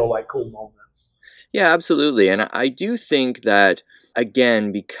that feel like cool moments. Yeah, absolutely. And I do think that,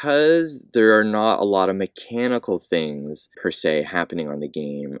 again, because there are not a lot of mechanical things per se happening on the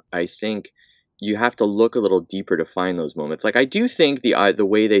game, I think you have to look a little deeper to find those moments. Like, I do think the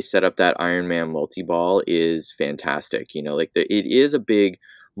way they set up that Iron Man multi-ball is fantastic. It is a big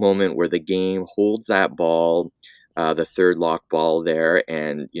moment where the game holds that ball, the third lock ball there,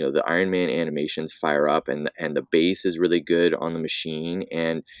 and the Iron Man animations fire up, and the bass is really good on the machine.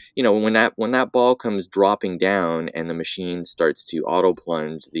 And when that ball comes dropping down and the machine starts to auto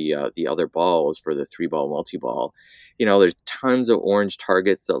plunge the other balls for the 3-ball multi-ball, there's tons of orange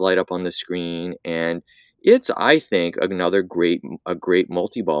targets that light up on the screen, and it's, I think, a great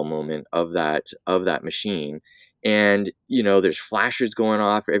multi-ball moment of that machine. And there's flashes going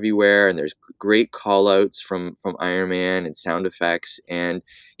off everywhere, and there's great call-outs from Iron Man and sound effects. And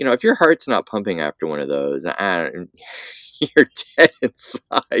if your heart's not pumping after one of those, you're dead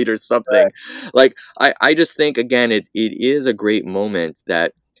inside or something. Right. Like, I just think, again, it is a great moment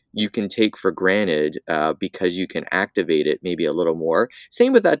that you can take for granted, because you can activate it maybe a little more.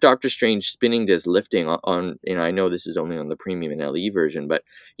 Same with that Doctor Strange spinning disc lifting on I know this is only on the premium and LE version, but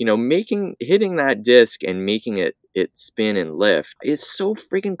hitting that disc and making it spin and lift is so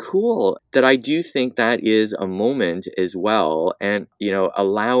freaking cool, that I do think that is a moment as well. And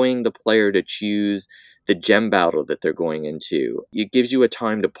allowing the player to choose the gem battle that they're going into, it gives you a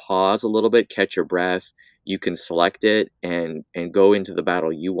time to pause a little bit, catch your breath. You can select it and go into the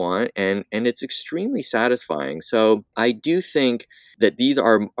battle you want, and it's extremely satisfying. So I do think that these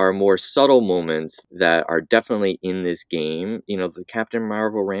are more subtle moments that are definitely in this game. The Captain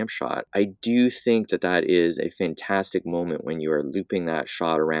Marvel ramp shot, I do think that is a fantastic moment when you are looping that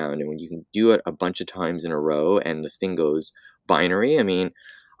shot around, and when you can do it a bunch of times in a row and the thing goes binary. I mean,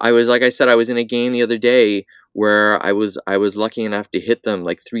 I was in a game the other day where I was lucky enough to hit them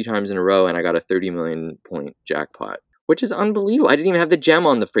like 3 times in a row, and I got a 30 million point jackpot, which is unbelievable. I didn't even have the gem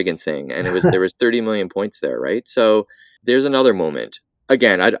on the friggin' thing, and there was 30 million points there, right? So there's another moment.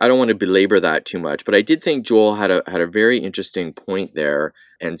 Again, I don't want to belabor that too much, but I did think Joel had a very interesting point there.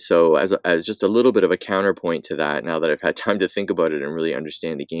 And so as just a little bit of a counterpoint to that, now that I've had time to think about it and really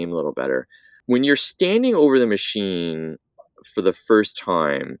understand the game a little better, when you're standing over the machine for the first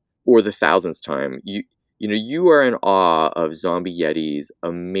time or the 1000th time, you are in awe of Zombie Yeti's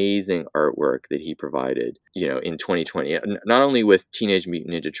amazing artwork that he provided, in 2020, not only with Teenage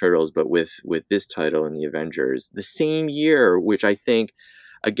Mutant Ninja Turtles, but with this title in the Avengers, the same year, which I think,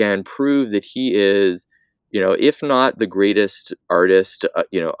 again, proved that he is, if not the greatest artist,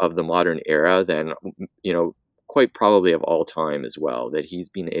 of the modern era, then, quite probably of all time as well, that he's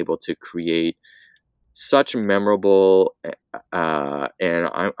been able to create such memorable, and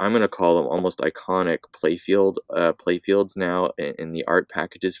I'm going to call them almost iconic playfields now in the art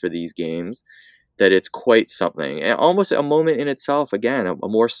packages for these games, that it's quite something, and almost a moment in itself. Again, a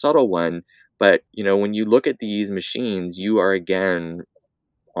more subtle one, but when you look at these machines, you are again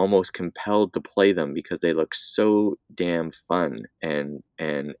almost compelled to play them because they look so damn fun and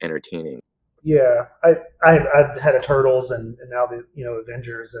entertaining. Yeah, I've had a Turtles and now the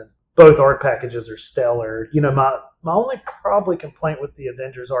Avengers, and both art packages are stellar. My only probably complaint with the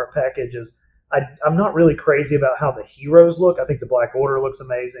Avengers art package is I'm not really crazy about how the heroes look. I think the Black Order looks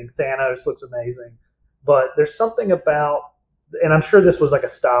amazing. Thanos looks amazing. But there's something about, and I'm sure this was like a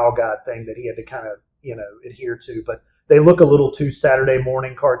style guide thing that he had to kind of, adhere to, but they look a little too Saturday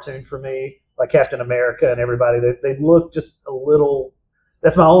morning cartoon for me, like Captain America and everybody. They look just a little,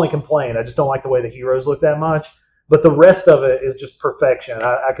 that's my only complaint. I just don't like the way the heroes look that much. But the rest of it is just perfection.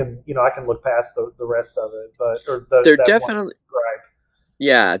 I can look past the rest of it, They're that one definitely gripe.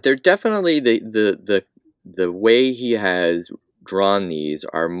 Yeah, they're definitely the way he has drawn these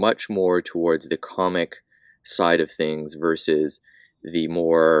are much more towards the comic side of things versus the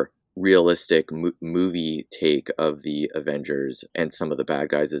more realistic movie take of the Avengers and some of the bad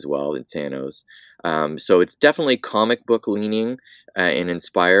guys as well, and Thanos. So it's definitely comic book leaning and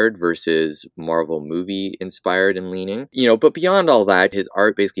inspired versus Marvel movie inspired and leaning. But beyond all that, his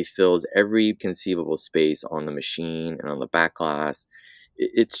art basically fills every conceivable space on the machine and on the back glass.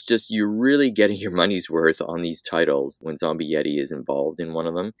 It's just you're really getting your money's worth on these titles when Zombie Yeti is involved in one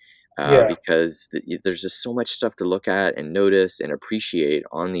of them, Yeah, because there's just so much stuff to look at and notice and appreciate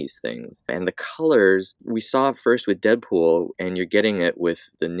on these things. And the colors, we saw it first with Deadpool, and you're getting it with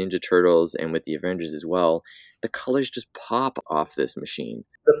the Ninja Turtles and with the Avengers as well. The colors just pop off this machine.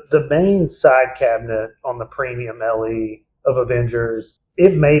 the main side cabinet on the premium LE of Avengers,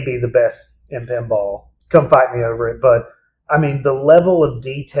 it may be the best in pinball. Come fight me over it, but I mean the level of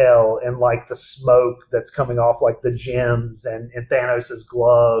detail and like the smoke that's coming off like the gems and Thanos'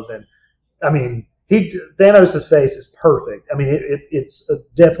 glove, and I mean Thanos' face is perfect. I mean it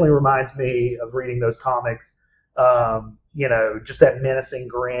definitely reminds me of reading those comics. Just that menacing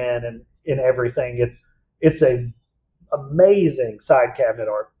grin and everything. It's a amazing side cabinet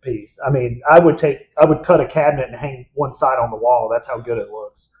art piece. I mean, I would cut a cabinet and hang one side on the wall. That's how good it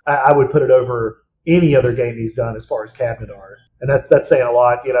looks. I would put it over any other game he's done as far as cabinet art, and that's saying a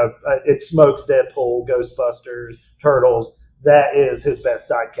lot. It smokes Deadpool, Ghostbusters, Turtles. That is his best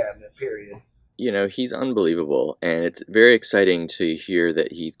side cabinet. Period. He's unbelievable, and it's very exciting to hear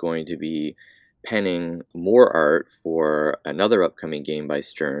that he's going to be penning more art for another upcoming game by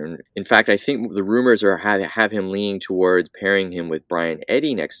Stern. In fact, I think the rumors are have him leaning towards pairing him with Brian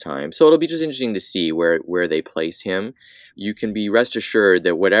Eddy next time. So it'll be just interesting to see where they place him. You can be rest assured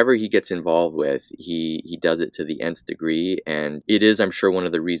that whatever he gets involved with, he does it to the nth degree. And it is, I'm sure, one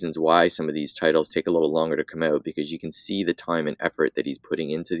of the reasons why some of these titles take a little longer to come out, because you can see the time and effort that he's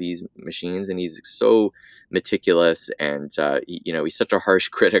putting into these machines, and he's so meticulous, and he's such a harsh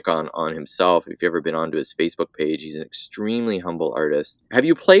critic on himself. If you've ever been onto his Facebook page, he's an extremely humble artist. Have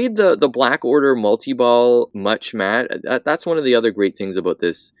you played the Black Order multi-ball much, Matt? That's one of the other great things about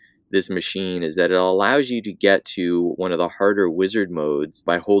this machine, is that it allows you to get to one of the harder wizard modes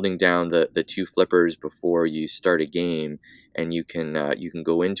by holding down the two flippers before you start a game, and you can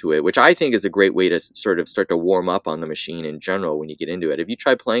go into it, which I think is a great way to sort of start to warm up on the machine in general when you get into it. Have you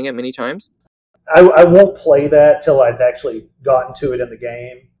tried playing it many times? I won't play that till I've actually gotten to it in the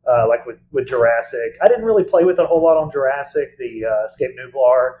game. Like with Jurassic, I didn't really play with it a whole lot on Jurassic, the Escape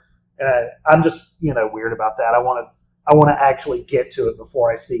Nublar, and I'm just weird about that. I want to actually get to it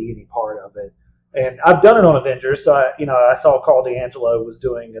before I see any part of it. And I've done it on Avengers, so I saw Carl D'Angelo was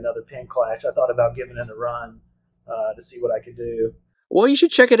doing another Pin Clash. I thought about giving it a run to see what I could do. Well, you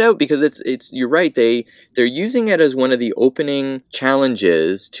should check it out, because it's you're right. They're using it as one of the opening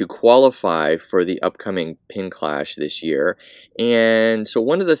challenges to qualify for the upcoming Pin Clash this year. And so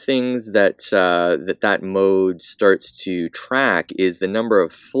one of the things that that mode starts to track is the number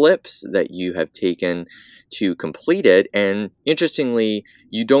of flips that you have taken to complete it. And interestingly,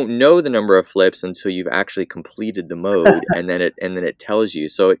 you don't know the number of flips until you've actually completed the mode, and then it tells you.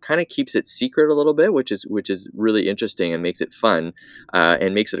 So it kind of keeps it secret a little bit, which is really interesting and makes it fun,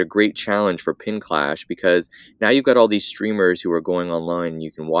 and makes it a great challenge for Pin Clash, because now you've got all these streamers who are going online, and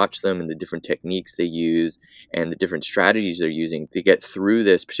you can watch them and the different techniques they use and the different strategies they're using to get through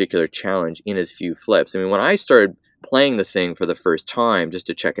this particular challenge in as few flips. I mean, when I started playing the thing for the first time just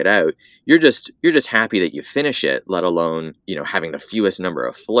to check it out, you're just happy that you finish it, let alone having the fewest number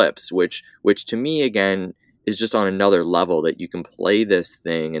of flips, which to me again is just on another level, that you can play this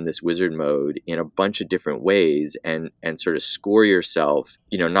thing in this wizard mode in a bunch of different ways and sort of score yourself,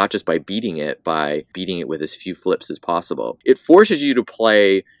 not just by beating it with as few flips as possible. It forces you to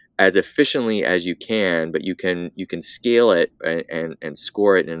play as efficiently as you can, but you can scale it and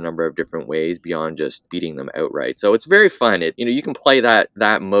score it in a number of different ways beyond just beating them outright. So it's very fun. You can play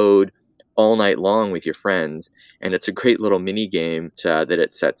that mode all night long with your friends, and it's a great little mini game that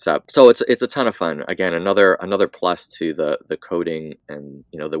it sets up. So it's a ton of fun. Again, another plus to the coding and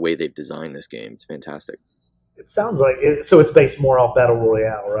the way they've designed this game. It's fantastic. It sounds like it, so. It's based more off Battle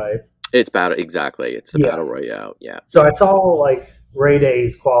Royale, right? It's battle exactly. It's the Yeah. battle royale. Yeah. So I saw like Ray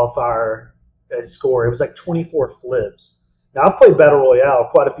Day's qualifier score. It was like 24 flips. Now I've played battle royale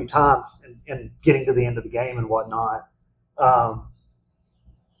quite a few times and getting to the end of the game and whatnot. Um,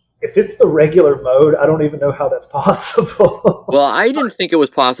 if it's the regular mode, I don't even know how that's possible. Well, I didn't think it was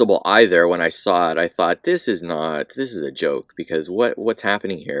possible either when I saw it. I thought this is a joke because what's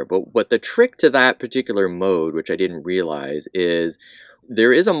happening here? But what the trick to that particular mode, which I didn't realize, is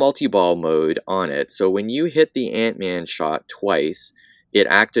there is a multi-ball mode on it. So when you hit the Ant-Man shot twice, it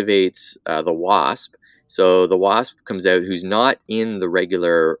activates the Wasp. So the Wasp comes out, who's not in the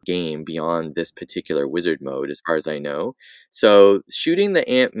regular game beyond this particular wizard mode, as far as I know. So shooting the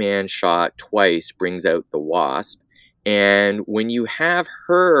Ant-Man shot twice brings out the Wasp. And when you have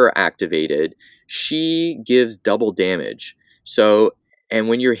her activated, she gives double damage. So, and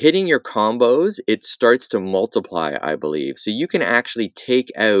when you're hitting your combos, it starts to multiply, I believe. So you can actually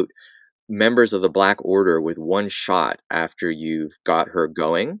take out members of the Black Order with one shot after you've got her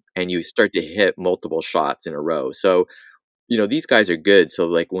going, and you start to hit multiple shots in a row. So, these guys are good. So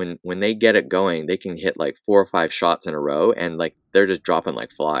like when they get it going, they can hit like 4 or 5 shots in a row, and like they're just dropping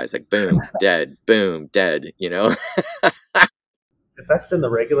like flies, like boom, dead, boom, dead. If that's in the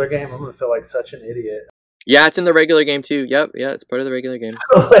regular game, I'm gonna feel like such an idiot. Yeah, it's in the regular game too. Yep, yeah, it's part of the regular game.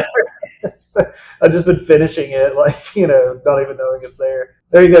 Hilarious. I've just been finishing it, like, not even knowing it's there.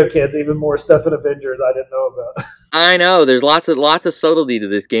 There you go, kids. Even more stuff in Avengers I didn't know about. I know there's lots of subtlety to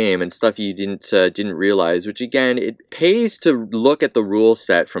this game and stuff you didn't realize, which again, it pays to look at the rule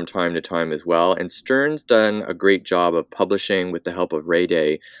set from time to time as well. And Stern's done a great job of publishing, with the help of Ray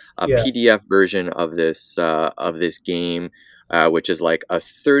Day, a Yeah. PDF version of this game. Which is like a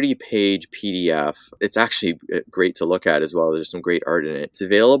 30-page PDF. It's actually great to look at as well. There's some great art in it. It's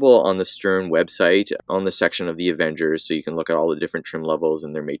available on the Stern website on the section of the Avengers, so you can look at all the different trim levels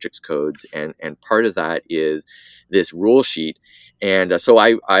and their matrix codes. And part of that is this rule sheet. And so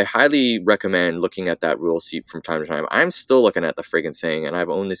I highly recommend looking at that rule sheet from time to time. I'm still looking at the friggin' thing, and I've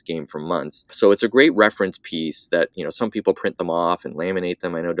owned this game for months. So it's a great reference piece that, some people print them off and laminate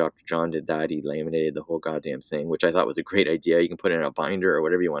them. I know Dr. John did that. He laminated the whole goddamn thing, which I thought was a great idea. You can put it in a binder or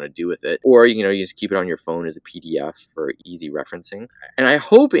whatever you want to do with it. Or, you just keep it on your phone as a PDF for easy referencing. And I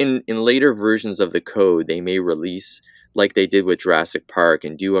hope in later versions of the code, they may release, like they did with Jurassic Park,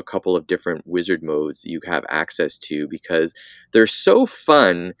 and do a couple of different wizard modes that you have access to, because they're so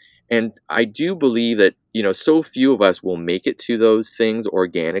fun. And I do believe that, so few of us will make it to those things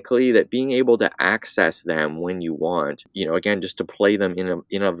organically, that being able to access them when you want, again, just to play them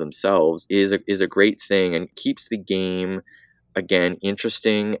in of themselves is a great thing, and keeps the game, again,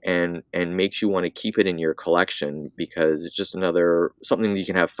 interesting, and makes you want to keep it in your collection, because it's just something you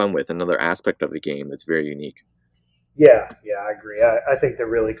can have fun with, another aspect of the game that's very unique. Yeah, I agree. I think they're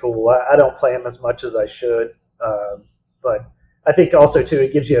really cool. I don't play them as much as I should, but I think also too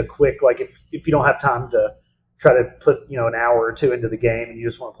it gives you a quick, like, if you don't have time to try to put an hour or two into the game and you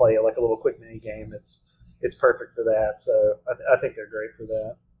just want to play like a little quick mini game, it's perfect for that. So I think they're great for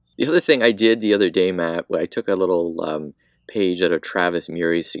that. The other thing I did the other day, Matt, I took a little page out of Travis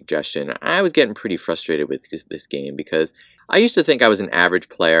Murray's suggestion. I was getting pretty frustrated with this game, because I used to think I was an average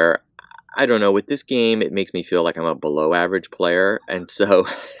player. I don't know, with this game, it makes me feel like I'm a below average player. And so,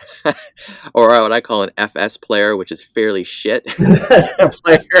 or what I call an FS player, which is fairly shit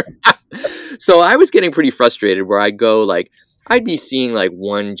player. So I was getting pretty frustrated, where I go like, I'd be seeing like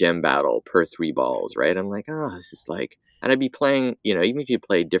 1 gem battle per 3 balls, right? I'm like, oh, this is like, and I'd be playing, even if you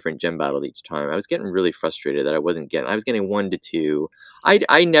play different gem battle each time, I was getting really frustrated that I was getting 1 to 2.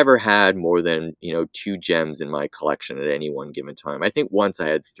 I never had more than, 2 gems in my collection at any one given time. I think once I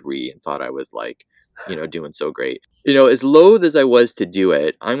had 3 and thought I was like, doing so great. As loath as I was to do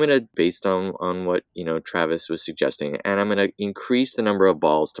it, I'm going to, based on what, Travis was suggesting, and I'm going to increase the number of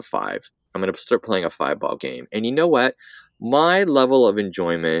balls to 5. I'm going to start playing a 5-ball game. And you know what? My level of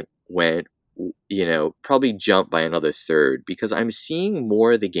enjoyment went, probably jumped by another third, because I'm seeing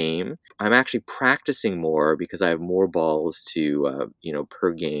more of the game. I'm actually practicing more because I have more balls to,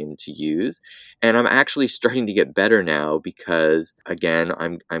 per game to use. And I'm actually starting to get better now, because again,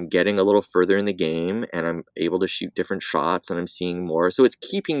 I'm getting a little further in the game, and I'm able to shoot different shots, and I'm seeing more. So it's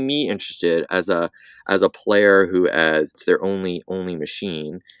keeping me interested as a player who has their only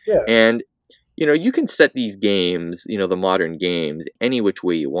machine. Yeah. And you can set these games, the modern games, any which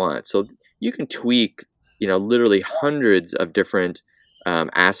way you want. So you can tweak, literally hundreds of different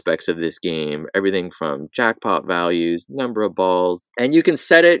aspects of this game, everything from jackpot values, number of balls, and you can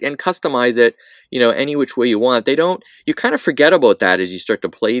set it and customize it, any which way you want. You kind of forget about that as you start to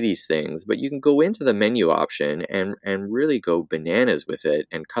play these things, but you can go into the menu option and really go bananas with it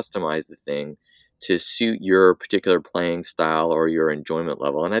and customize the thing to suit your particular playing style or your enjoyment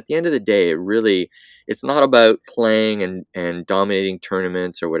level. And at the end of the day, it's not about playing and dominating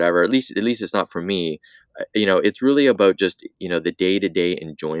tournaments or whatever. At least it's not for me. It's really about just, the day-to-day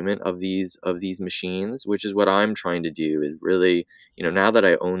enjoyment of these machines, which is what I'm trying to do. Is really, now that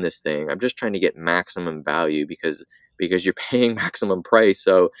I own this thing, I'm just trying to get maximum value because you're paying maximum price.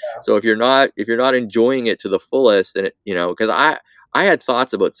 So if you're not enjoying it to the fullest, then because I had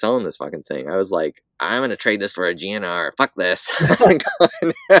thoughts about selling this fucking thing. I was like, I'm gonna trade this for a GNR. Fuck this.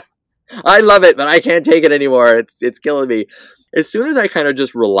 I love it, but I can't take it anymore. It's killing me. As soon as I kind of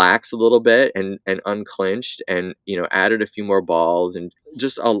just relaxed a little bit and unclinched and, added a few more balls and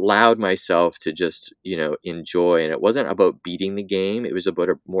just allowed myself to just, enjoy. And it wasn't about beating the game. It was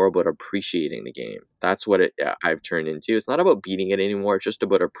more about appreciating the game. That's what I've turned into. It's not about beating it anymore. It's just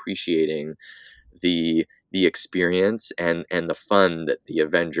about appreciating the experience and the fun that the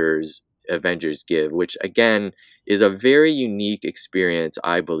Avengers give, which again is a very unique experience,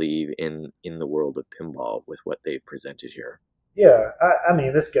 I believe, in the world of pinball with what they've presented here. Yeah, I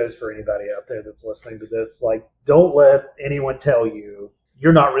mean, this goes for anybody out there that's listening to this. Like, don't let anyone tell you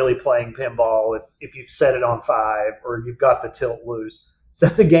you're not really playing pinball if you've set it on 5 or you've got the tilt loose.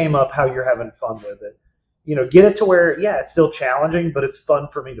 Set the game up how you're having fun with it. Get it to where, yeah, it's still challenging, but it's fun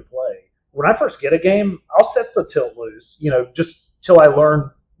for me to play. When I first get a game, I'll set the tilt loose, just till I learn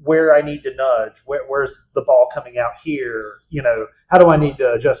where I need to nudge, where's the ball coming out here, how do I need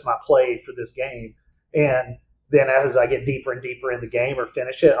to adjust my play for this game? And then as I get deeper and deeper in the game or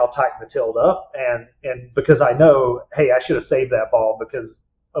finish it, I'll tighten the tilt up. And because I know, hey, I should have saved that ball because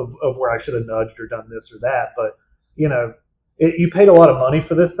of where I should have nudged or done this or that. But, you paid a lot of money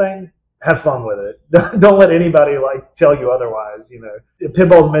for this thing. Have fun with it. Don't let anybody tell you otherwise.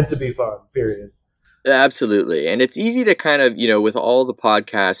 Pinball's meant to be fun, period. Absolutely. And it's easy to kind of, with all the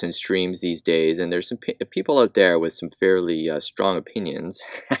podcasts and streams these days, and there's some people out there with some fairly strong opinions.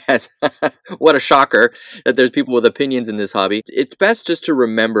 What a shocker that there's people with opinions in this hobby. It's best just to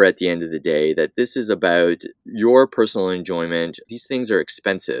remember at the end of the day that this is about your personal enjoyment. These things are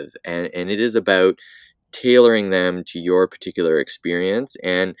expensive, and it is about tailoring them to your particular experience.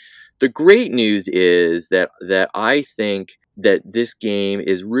 And the great news is that I think that this game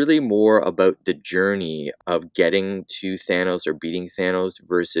is really more about the journey of getting to Thanos or beating Thanos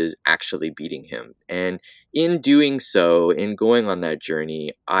versus actually beating him. And in doing so, in going on that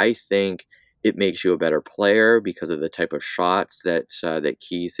journey, I think it makes you a better player because of the type of shots that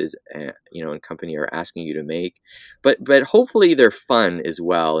Keith is, and company are asking you to make. But hopefully they're fun as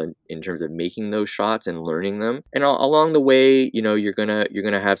well in terms of making those shots and learning them. And along the way, you're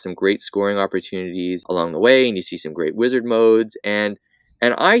gonna have some great scoring opportunities along the way, and you see some great wizard modes. And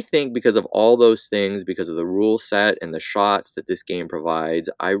I think because of all those things, because of the rule set and the shots that this game provides,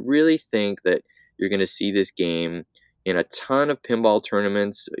 I really think that you're going to see this game in a ton of pinball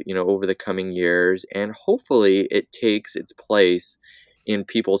tournaments, over the coming years, and hopefully it takes its place in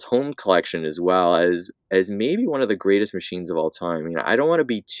people's home collection as well as maybe one of the greatest machines of all time. I don't want to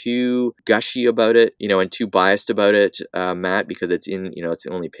be too gushy about it, and too biased about it, Matt, because it's it's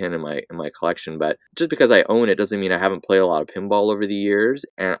the only pin in my collection. But just because I own it doesn't mean I haven't played a lot of pinball over the years,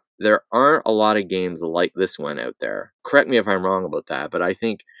 and there aren't a lot of games like this one out there. Correct me if I'm wrong about that, but I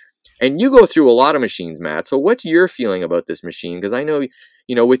think. And you go through a lot of machines, Matt. So what's your feeling about this machine? Because I know,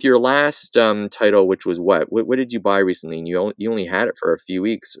 with your last title, which was what did you buy recently? And you only had it for a few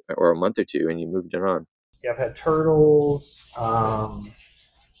weeks or a month or two, and you moved it on. Yeah, I've had Turtles.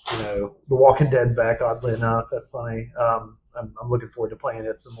 The Walking Dead's back. Oddly enough, that's funny. I'm looking forward to playing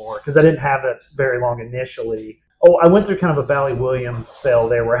it some more because I didn't have it very long initially. Oh, I went through kind of a Bally Williams spell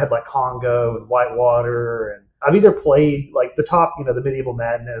there where I had Congo and Whitewater, and I've either played the top, the Medieval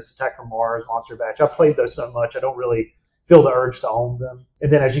Madness, Attack from Mars, Monster Bash. I've played those so much I don't really feel the urge to own them.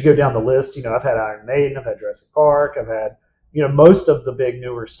 And then as you go down the list, I've had Iron Maiden, I've had Jurassic Park, I've had most of the big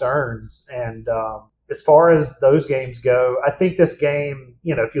newer Sterns. And as far as those games go, I think this game,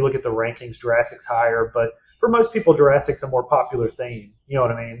 if you look at the rankings, Jurassic's higher, but for most people, Jurassic's a more popular theme. You know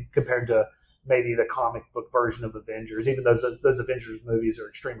what I mean? Compared to maybe the comic book version of Avengers. Even though those Avengers movies are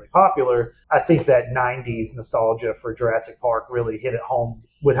extremely popular, I think that 90s nostalgia for Jurassic Park really hit it home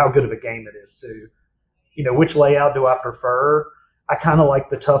with how good of a game it is too. Which layout do I prefer? I kind of like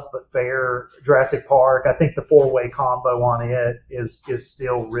the tough but fair Jurassic Park. I think the 4-way combo on it is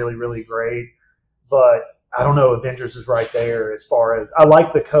still really, really great. But I don't know. Avengers is right there as far as I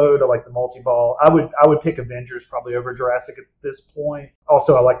like the code. I like the multi-ball. I would pick Avengers probably over Jurassic at this point.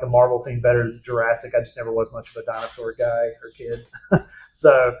 Also, I like the Marvel theme better than Jurassic. I just never was much of a dinosaur guy or kid.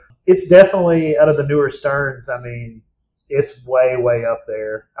 So it's definitely out of the newer Sterns. I mean, it's way, way up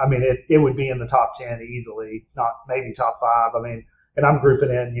there. I mean, it would be in the top 10 easily, not maybe top 5. I mean, and I'm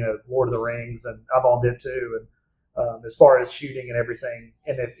grouping in, Lord of the Rings, and I've owned it too. And as far as shooting and everything.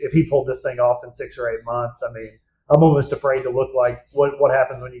 And if he pulled this thing off in 6 or 8 months, I mean, I'm almost afraid to look like what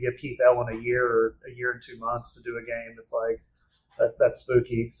happens when you give Keith Elwin a year or a year and 2 months to do a game. It's like that's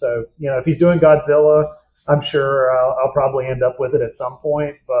spooky. So if he's doing Godzilla, I'm sure I'll probably end up with it at some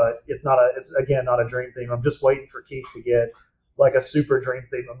point. But it's again not a dream theme. I'm just waiting for Keith to get like a super dream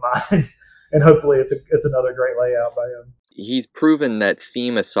theme of mine, and hopefully it's another great layout by him. He's proven that,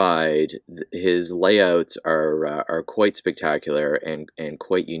 theme aside, his layouts are quite spectacular and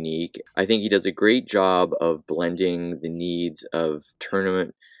quite unique. I think he does a great job of blending the needs of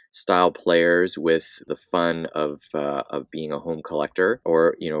tournament style players with the fun of being a home collector,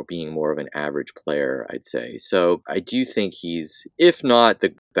 or being more of an average player, I'd say. So I do think he's, if not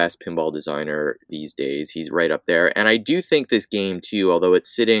the best pinball designer these days, he's right up there. And I do think this game too, although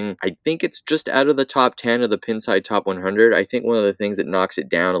it's sitting, I think it's just out of the top 10 of the Pinside Top 100. I think one of the things that knocks it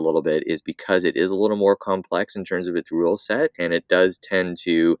down a little bit is because it is a little more complex in terms of its rule set, and it does tend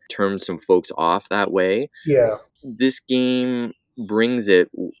to turn some folks off that way. Yeah. This game brings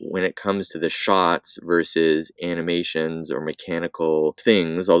it when it comes to the shots versus animations or mechanical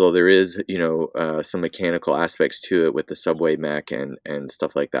things, although there is some mechanical aspects to it with the subway mech and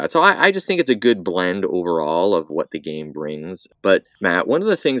stuff like that. So I just think it's a good blend overall of what the game brings. But Matt, one of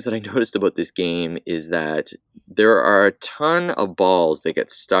the things that I noticed about this game is that there are a ton of balls that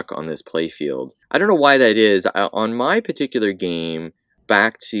get stuck on this playfield. I don't know why that is. On my particular game,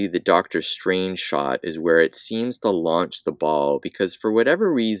 back to the Doctor Strange shot is where it seems to launch the ball, because for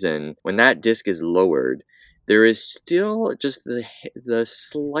whatever reason, when that disc is lowered, there is still just the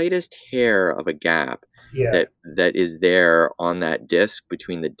slightest hair of a gap that is there on that disc,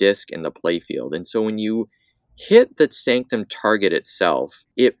 between the disc and the playfield. And so when you hit the Sanctum target itself,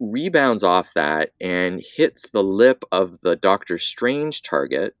 it rebounds off that and hits the lip of the Doctor Strange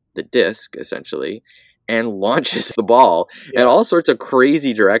target, the disc essentially, and launches the ball in all sorts of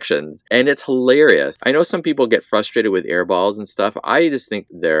crazy directions. And it's hilarious. I know some people get frustrated with air balls and stuff. I just think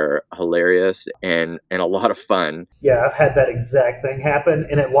they're hilarious and a lot of fun. Yeah, I've had that exact thing happen,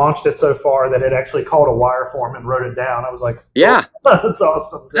 and it launched it so far that it actually called a wire form and wrote it down. I was like, yeah, that's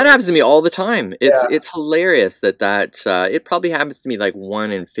awesome. That happens to me all the time. It's hilarious that it probably happens to me like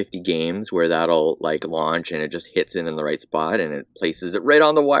 1 in 50 games where that'll like launch and it just hits in the right spot and it places it right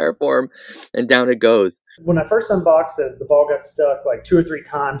on the wire form and down it goes. When I first unboxed it, the ball got stuck like 2 or 3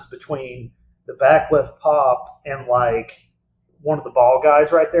 times between the back left pop and like one of the ball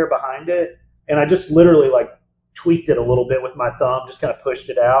guys right there behind it. And I just literally like tweaked it a little bit with my thumb, just kind of pushed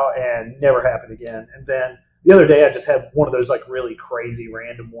it out, and never happened again. And then the other day I just had one of those like really crazy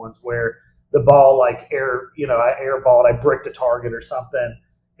random ones where the ball like I airballed, I bricked a target or something,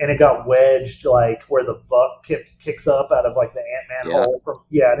 and it got wedged like where the fuck kicks up out of like the Ant-Man hole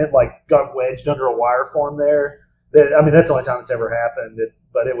and it like got wedged under a wire form there. That's the only time it's ever happened.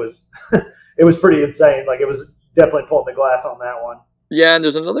 But it was it was pretty insane. Like it was definitely pulling the glass on that one. Yeah, and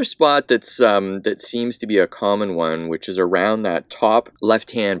there's another spot that's that seems to be a common one, which is around that top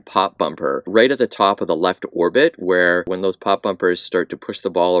left-hand pop bumper, right at the top of the left orbit, where when those pop bumpers start to push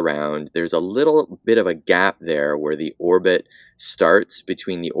the ball around, there's a little bit of a gap there where the orbit starts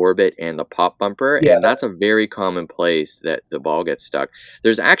between the orbit and the pop bumper, and that's a very common place that the ball gets stuck.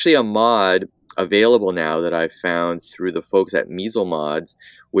 There's actually a mod available now that I've found through the folks at Measle Mods,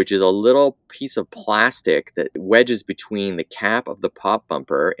 which is a little piece of plastic that wedges between the cap of the pop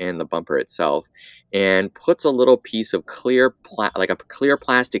bumper and the bumper itself, and puts a little piece of clear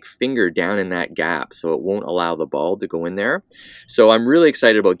plastic finger down in that gap so it won't allow the ball to go in there. So I'm really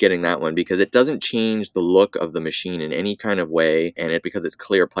excited about getting that one because it doesn't change the look of the machine in any kind of way, and because it's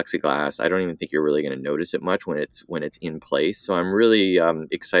clear plexiglass, I don't even think you're really going to notice it much when it's in place. So I'm really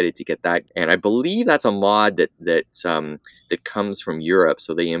excited to get that, and I believe that's a mod that comes from Europe,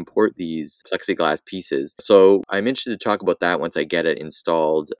 so they import these plexiglass pieces. So I'm interested to talk about that once I get it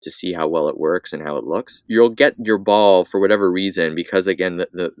installed to see how well it works and how it looks. You'll get your ball, for whatever reason, because again,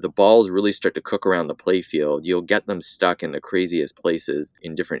 the balls really start to cook around the playfield. You'll get them stuck in the craziest places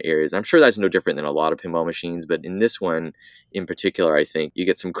in different areas. I'm sure that's no different than a lot of pinball machines, but in this one, in particular, I think you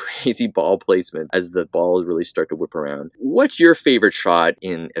get some crazy ball placement as the balls really start to whip around. What's your favorite shot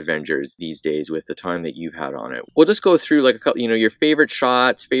in Avengers these days with the time that you've had on it? We'll just go through like a couple, your favorite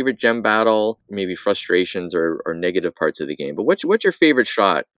shots, favorite gem battle, maybe frustrations or negative parts of the game. But what's your favorite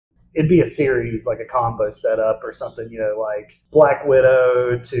shot? It'd be a series, like a combo setup or something, like Black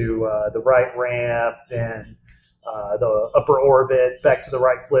Widow to the right ramp, then the upper orbit, back to the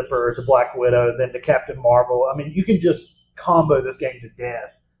right flipper to Black Widow, then to Captain Marvel. I mean, you can just combo this game to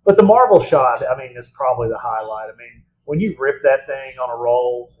death. But the Marvel shot, I mean, is probably the highlight. I mean, when you rip that thing on a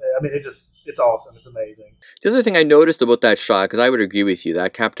roll, I mean, it's awesome. It's amazing. The other thing I noticed about that shot, because I would agree with you,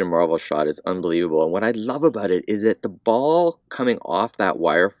 that Captain Marvel shot is unbelievable. And what I love about it is that the ball coming off that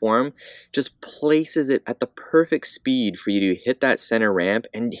wire form just places it at the perfect speed for you to hit that center ramp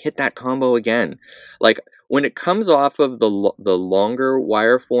and hit that combo again. Like, when it comes off of the longer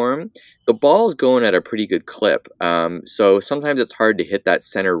wire form, the ball is going at a pretty good clip. So sometimes it's hard to hit that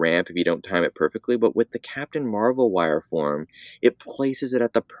center ramp if you don't time it perfectly. But with the Captain Marvel wire form, it places it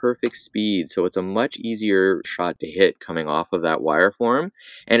at the perfect speed. So it's a much easier shot to hit coming off of that wire form.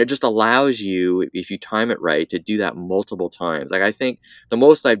 And it just allows you, if you time it right, to do that multiple times. Like, I think the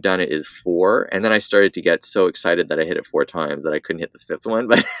most I've done it is 4. And then I started to get so excited that I hit it 4 times that I couldn't hit the 5th one.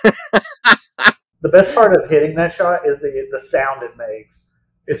 But the best part of hitting that shot is the sound it makes.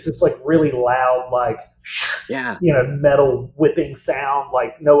 It's just like really loud, like yeah, metal whipping sound,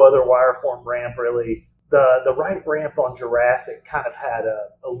 like no other wire form ramp really. The right ramp on Jurassic kind of had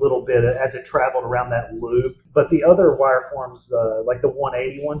a little bit as it traveled around that loop, but the other wire forms, like the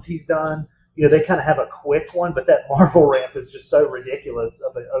 180 ones he's done, they kind of have a quick one, but that Marvel ramp is just so ridiculous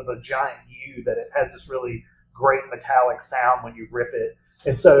of a giant U that it has this really great metallic sound when you rip it.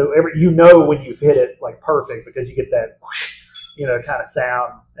 And so when you've hit it like perfect because you get that whoosh, kind of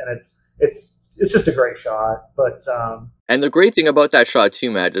sound, and it's just a great shot. But and the great thing about that shot too,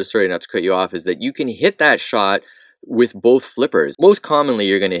 Matt, just sorry not to cut you off, is that you can hit that shot with both flippers. Most commonly,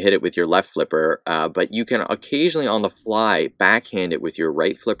 you're going to hit it with your left flipper, but you can occasionally on the fly backhand it with your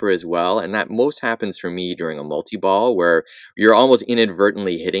right flipper as well. And that most happens for me during a multi-ball where you're almost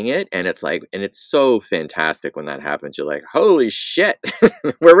inadvertently hitting it. And it's so fantastic when that happens. You're like, holy shit,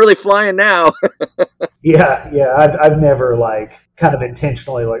 we're really flying now. Yeah. I've never like kind of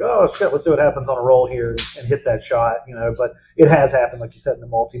intentionally like, oh shit, let's see what happens on a roll here and hit that shot, but it has happened, like you said, in the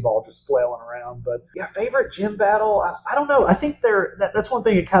multi-ball, just flailing around. But yeah, favorite gym battle, I don't know. I think that's one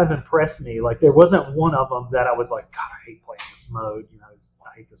thing that kind of impressed me. Like, there wasn't one of them that I was like, God, I hate playing this mode.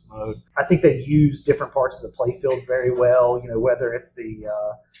 I hate this mode. I think they use different parts of the playfield very well, whether it's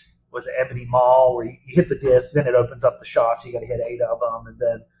was it Ebony Mall, where you hit the disc, then it opens up the shots, you got to hit 8 of them, and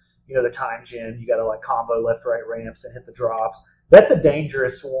then the time gym, you got to like combo left right ramps and hit the drops. That's a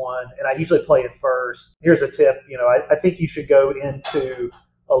dangerous one, and I usually play it first. Here's a tip, I think you should go into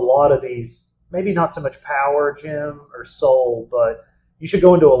a lot of these, maybe not so much power gym or soul, but you should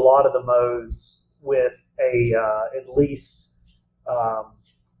go into a lot of the modes with at least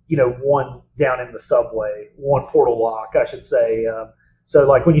one down in the subway, one portal lock, I should say. So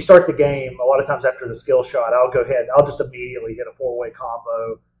like when you start the game, a lot of times after the skill shot, I'll just immediately hit a 4-way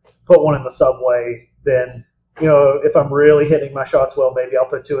combo, put one in the subway, then if I'm really hitting my shots well, maybe I'll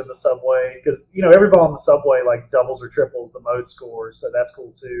put 2 in the subway, because every ball in the subway like doubles or triples the mode scores, so that's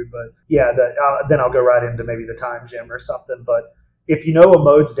cool too. But yeah, then I'll go right into maybe the time gym or something. But if a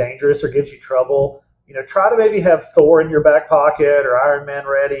mode's dangerous or gives you trouble, try to maybe have Thor in your back pocket or Iron Man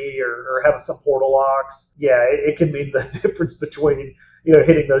ready, or have some portal locks. Yeah, it can mean the difference between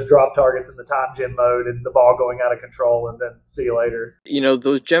hitting those drop targets in the time gym mode and the ball going out of control, and then see you later.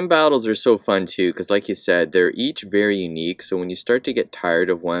 Those gem battles are so fun too, because like you said, they're each very unique. So when you start to get tired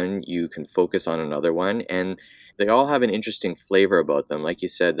of one, you can focus on another one, and they all have an interesting flavor about them. Like you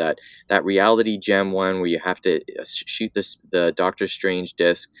said, that reality gem one where you have to shoot the Doctor Strange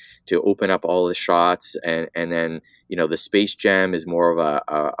disc to open up all the shots, and then the space gem is more of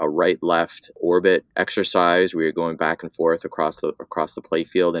a right-left orbit exercise where you're going back and forth across the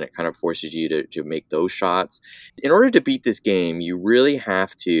playfield, and it kind of forces you to make those shots. In order to beat this game, you really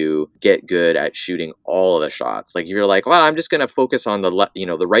have to get good at shooting all of the shots. Like, if you're like, well, I'm just going to focus on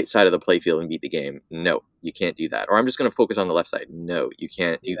the right side of the playfield and beat the game. No, you can't do that. Or I'm just going to focus on the left side. No, you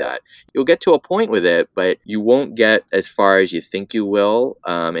can't do that. You'll get to a point with it, but you won't get as far as you think you will.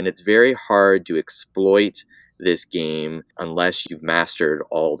 And it's very hard to exploit this game unless you've mastered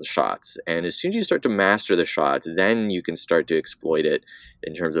all the shots. And as soon as you start to master the shots, then you can start to exploit it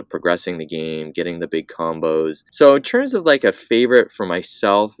in terms of progressing the game, getting the big combos. So in terms of like a favorite for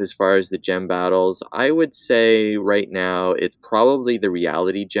myself as far as the gem battles, I would say right now it's probably the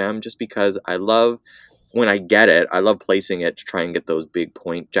reality gem, just because I love when I get it, I love placing it to try and get those big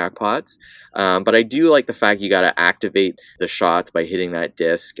point jackpots. But I do like the fact you got to activate the shots by hitting that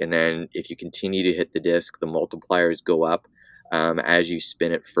disc, and then if you continue to hit the disc, the multipliers go up as you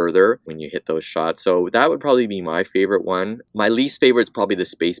spin it further when you hit those shots. So that would probably be my favorite one. My least favorite is probably the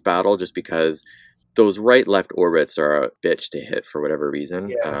space battle, just because those right-left orbits are a bitch to hit for whatever reason.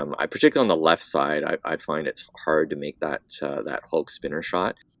 Yeah. I particularly on the left side, I find it's hard to make that Hulk spinner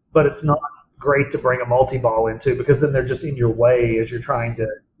shot. But it's not great to bring a multi-ball into, because then they're just in your way as you're trying to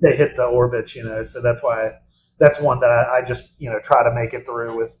hit the orbits, so that's one that I just try to make it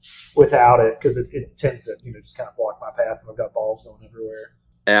through without it, because it tends to just kind of block my path if I've got balls going everywhere.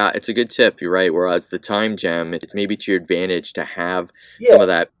 Yeah, it's a good tip. You're right. Whereas the time gem, it's maybe to your advantage to have Yeah.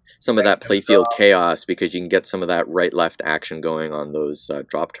 some of that playfield chaos, because you can get some of that right-left action going on those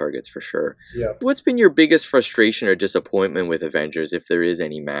drop targets for sure. Yeah. What's been your biggest frustration or disappointment with Avengers, if there is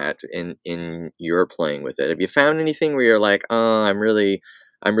any, Matt, in your playing with it? Have you found anything where you're like, oh, I'm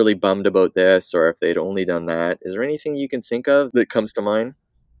really bummed about this, or if they'd only done that? Is there anything you can think of that comes to mind?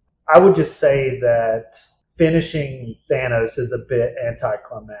 I would just say that finishing Thanos is a bit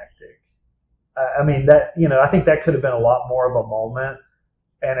anticlimactic. I mean, that I think that could have been a lot more of a moment,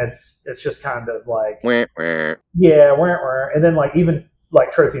 and it's just kind of like, Wah, wah. yeah, and then like even like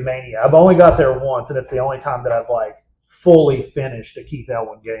Trophy Mania, I've only got there once, and it's the only time that I've like fully finished a Keith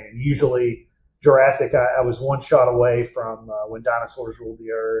Elwin game. Usually Jurassic, I was one shot away from When Dinosaurs Ruled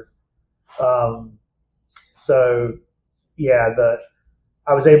the Earth. So yeah,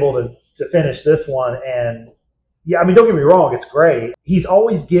 I was able to finish this one, and yeah, I mean, don't get me wrong, it's great. He's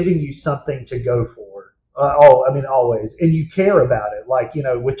always giving you something to go for. Always, and you care about it. Like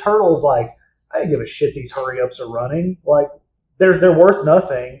with Turtles, like I didn't give a shit these hurry ups are running. Like they're worth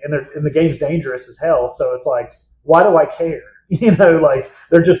nothing, and the game's dangerous as hell. So it's like, why do I care? Like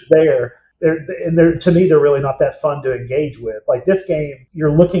they're just there. To me, they're really not that fun to engage with. Like this game,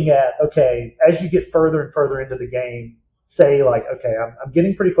 you're looking at, okay, as you get further and further into the game, say like, okay, I'm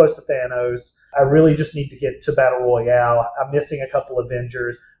getting pretty close to Thanos. I really just need to get to Battle Royale. I'm missing a couple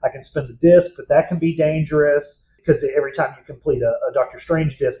Avengers. I can spin the disc, but that can be dangerous, because every time you complete a Doctor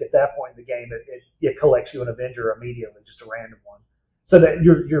Strange disc at that point in the game, it collects you an Avenger immediately, just a random one. So that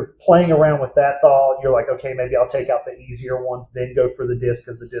you're playing around with that thought. You're like, okay, maybe I'll take out the easier ones, then go for the disc,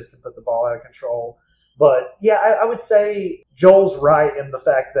 because the disc can put the ball out of control. But yeah, I would say Joel's right in the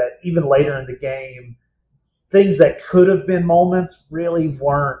fact that even later in the game, things that could have been moments really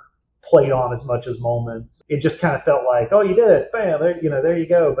weren't played on as much as moments. It just kind of felt like, oh, you did it, bam, there you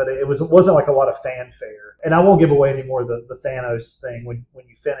go. But it wasn't like a lot of fanfare. And I won't give away any more of the Thanos thing when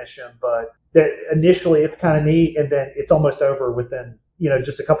you finish him. But initially, it's kind of neat, and then it's almost over within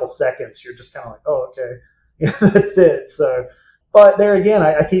just a couple seconds. You're just kind of like, oh, okay, that's it. So, but there again,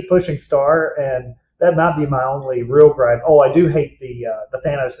 I keep pushing star, and that might be my only real gripe. Oh, I do hate the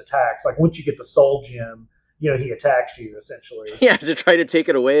Thanos attacks. Like once you get the Soul Gem, he attacks you, essentially. Yeah, to try to take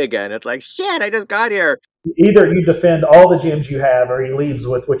it away again. It's like, shit, I just got here. Either you defend all the gems you have, or he leaves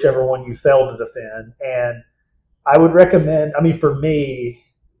with whichever one you failed to defend. And I would recommend, I mean, for me,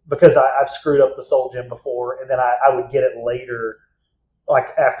 because I've screwed up the Soul Gem before, and then I would get it later, like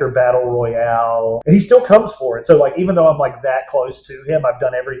after Battle Royale, and he still comes for it. So like, even though I'm like that close to him, I've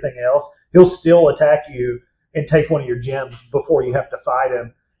done everything else, he'll still attack you and take one of your gems before you have to fight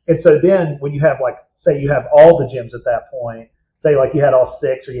him. And so then when you have, like, say you have all the gems at that point, say like you had all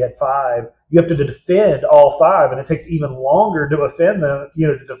 6 or you had 5, you have to defend all 5, and it takes even longer to defend them,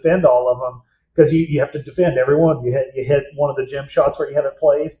 to defend all of them, because you have to defend everyone. You hit one of the gem shots where you have it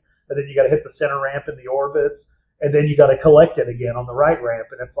placed, and then you got to hit the center ramp in the orbits, and then you got to collect it again on the right ramp.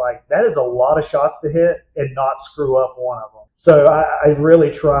 And it's like, that is a lot of shots to hit and not screw up one of them. So I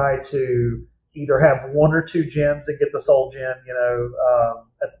really try to either have 1 or 2 gems and get the Soul Gem,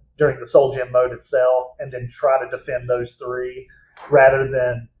 during the Soul Gem mode itself, and then try to defend those 3, rather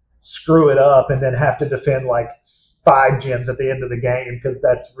than screw it up and then have to defend like 5 gems at the end of the game, because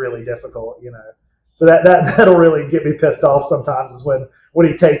that's really difficult, So that'll really get me pissed off sometimes, is when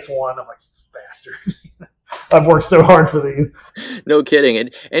he takes one. I'm like, bastard. I've worked so hard for these. No kidding. And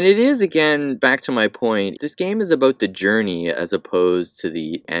it is, again, back to my point, this game is about the journey as opposed to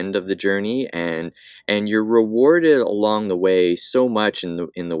the end of the journey, and you're rewarded along the way so much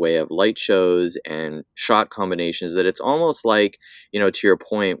in the way of light shows and shot combinations, that it's almost like, to your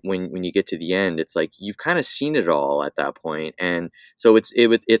point, when you get to the end, it's like you've kind of seen it all at that point. And so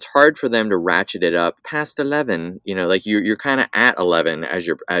it's hard for them to ratchet it up past 11, like you're kind of at 11 as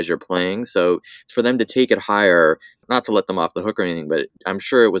you're playing. So it's for them to take it higher, not to let them off the hook or anything, but I'm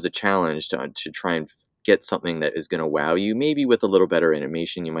sure it was a challenge to try and get something that is going to wow you, maybe with a little better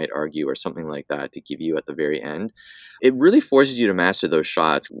animation, you might argue, or something like that to give you at the very end. It really forces you to master those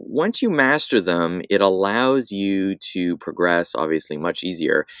shots. Once you master them, it allows you to progress, obviously, much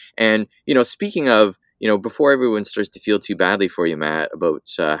easier. And, speaking of, before everyone starts to feel too badly for you, Matt, about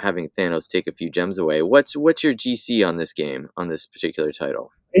having Thanos take a few gems away, what's your GC on this game, on this particular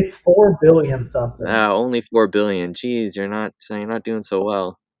title? It's 4 billion something. Only 4 billion. Geez, you're not doing so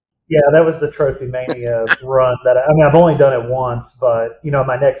well. Yeah, that was the Trophy Mania run I mean, I've only done it once, but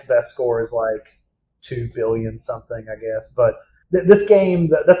my next best score is like 2 billion something, I guess. But this game,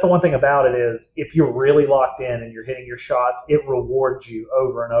 that's the one thing about it is if you're really locked in and you're hitting your shots, it rewards you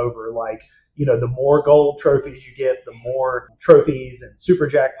over and over. Like, the more gold trophies you get, the more trophies and super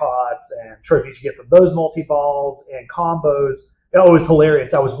jackpots and trophies you get from those multi balls and combos. Oh, it was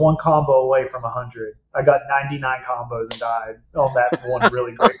hilarious. I was one combo away from 100. I got 99 combos and died on that one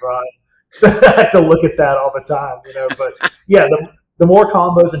really great run. So I have to look at that all the time. But yeah, the more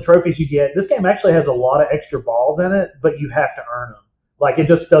combos and trophies you get, this game actually has a lot of extra balls in it, but you have to earn them. Like it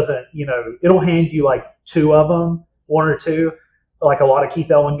just doesn't, it'll hand you like two of them, one or two, like a lot of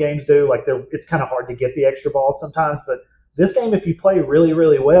Keith Elwin games do. Like it's kind of hard to get the extra balls sometimes, but this game, if you play really,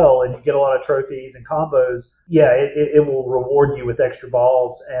 really well and you get a lot of trophies and combos, yeah, it will reward you with extra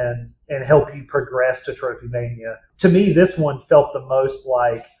balls and help you progress to Trophy Mania. To me, this one felt the most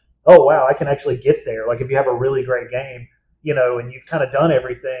like, oh, wow, I can actually get there. Like if you have a really great game, and you've kind of done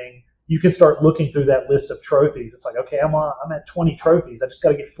everything, you can start looking through that list of trophies. It's like, okay, I'm at 20 trophies. I just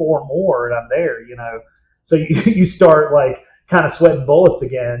got to get 4 more and I'm there. So you start like kind of sweating bullets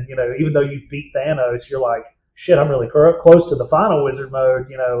again, even though you've beat Thanos, you're like, shit, I'm really close to the final wizard mode,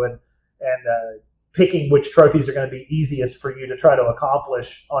 and picking which trophies are going to be easiest for you to try to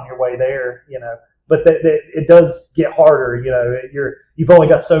accomplish on your way there, But it does get harder, you've only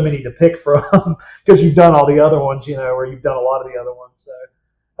got so many to pick from because you've done all the other ones, or you've done a lot of the other ones.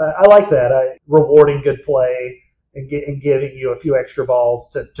 So I like that, rewarding good play and giving you a few extra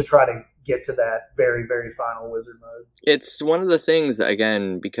balls to try to get to that very, very final wizard mode. It's one of the things,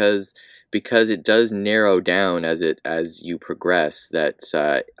 again, because it does narrow down as you progress, that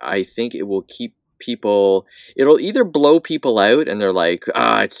I think it will keep people, it'll either blow people out and they're like,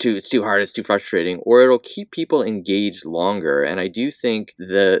 it's too hard, it's too frustrating, or it'll keep people engaged longer. And I do think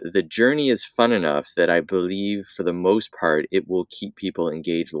the journey is fun enough that I believe for the most part it will keep people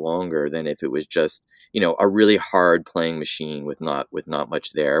engaged longer than if it was just a really hard playing machine with not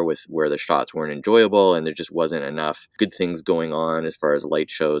much there, with where the shots weren't enjoyable and there just wasn't enough good things going on as far as light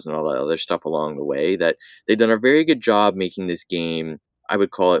shows and all that other stuff along the way. That they've done a very good job making this game, I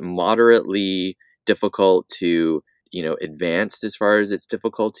would call it moderately difficult to advanced as far as its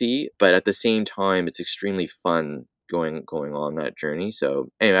difficulty, but at the same time it's extremely fun going on that journey. So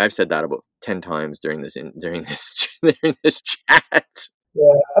anyway, I've said that about 10 times during this during this chat.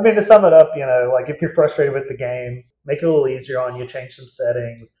 Yeah, I mean, to sum it up, like if you're frustrated with the game, make it a little easier on you, change some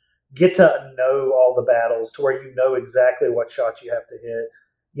settings, get to know all the battles to where you know exactly what shots you have to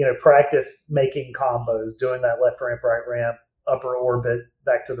hit. Practice making combos, doing that left ramp, right ramp, upper orbit,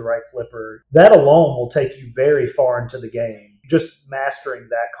 back to the right flipper. That alone will take you very far into the game, just mastering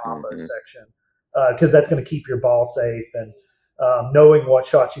that combo section, because that's going to keep your ball safe and knowing what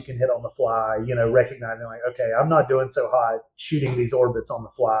shots you can hit on the fly, recognizing like, okay, I'm not doing so hot shooting these orbits on the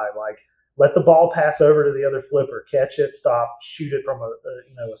fly. Like, let the ball pass over to the other flipper, catch it, stop, shoot it from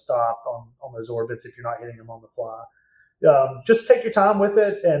a stop on those orbits if you're not hitting them on the fly. Just take your time with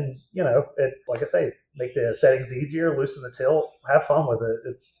it, and like I say, make the settings easier, loosen the tilt, have fun with it.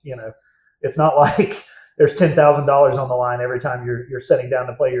 It's not like there's $10,000 on the line every time you're sitting down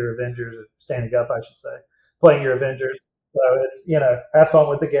to play your Avengers, or standing up, I should say, playing your Avengers. So it's, have fun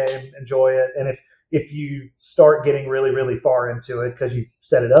with the game, enjoy it. And if you start getting really, really far into it because you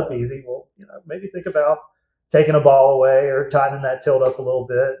set it up easy, well, maybe think about taking a ball away or tightening that tilt up a little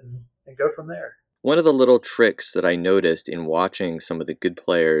bit and go from there. One of the little tricks that I noticed in watching some of the good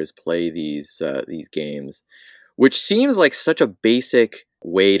players play these games, which seems like such a basic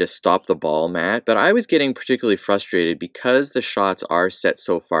way to stop the ball, Matt, but I was getting particularly frustrated because the shots are set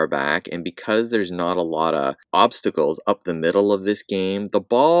so far back and because there's not a lot of obstacles up the middle of this game. The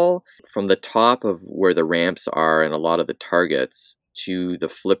ball from the top of where the ramps are and a lot of the targets to the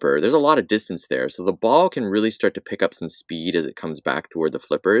flipper, there's a lot of distance there, so the ball can really start to pick up some speed as it comes back toward the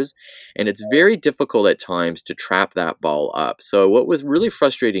flippers, and it's very difficult at times to trap that ball up. So what was really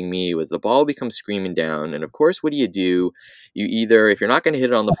frustrating me was the ball becomes screaming down, and of course, what do? You either, if you're not going to hit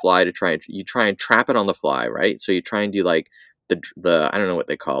it on the fly, you try and trap it on the fly, right? So you try and do like the I don't know what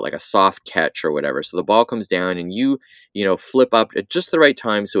they call it, like a soft catch or whatever. So the ball comes down and you flip up at just the right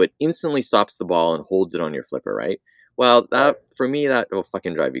time so it instantly stops the ball and holds it on your flipper, right? Well, Right. for me, that will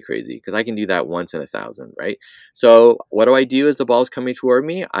fucking drive you crazy because I can do that once in 1,000, right? So what do I do as the ball's coming toward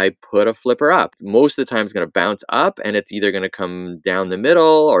me? I put a flipper up. Most of the time it's going to bounce up and it's either going to come down the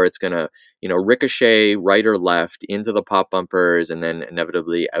middle or it's going to, ricochet right or left into the pop bumpers and then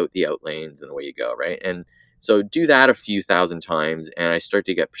inevitably out the out lanes and away you go, right? And so do that a few thousand times and I start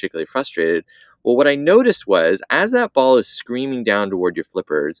to get particularly frustrated. Well, what I noticed was as that ball is screaming down toward your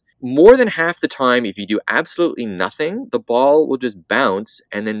flippers, more than half the time, if you do absolutely nothing, the ball will just bounce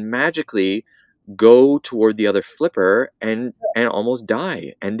and then magically go toward the other flipper and almost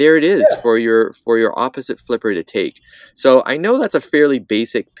die. And there it is Yeah. for your opposite flipper to take. So I know that's a fairly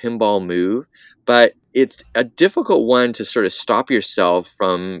basic pinball move, but it's a difficult one to sort of stop yourself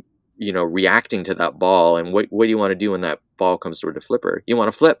from reacting to that ball. And what do you want to do when that ball comes toward the flipper? You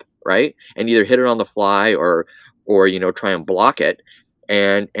want to flip, right? And either hit it on the fly or try and block it.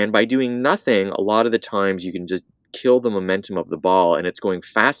 And by doing nothing, a lot of the times you can just kill the momentum of the ball, and it's going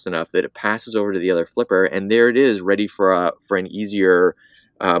fast enough that it passes over to the other flipper, and there it is, ready for an easier,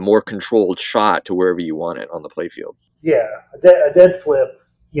 more controlled shot to wherever you want it on the playfield. Yeah, a dead flip,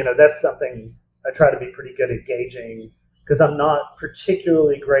 that's something I try to be pretty good at gauging because I'm not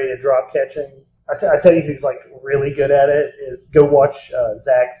particularly great at drop catching. I tell you who's like really good at it is go watch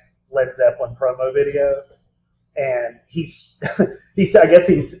Zach's Led Zeppelin promo video. And he's I guess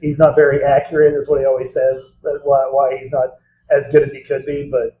he's not very accurate. That's what he always says. Why he's not as good as he could be,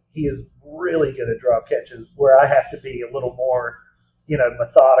 but he is really good at drop catches. Where I have to be a little more,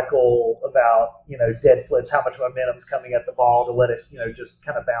 methodical about dead flips, how much momentum's coming at the ball to let it just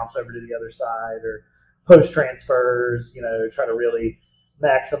kind of bounce over to the other side, or post transfers. Try to really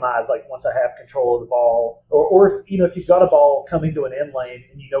maximize like once I have control of the ball, or if you've got a ball coming to an end lane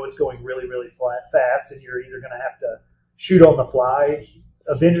and it's going really really fast and you're either going to have to shoot on the fly.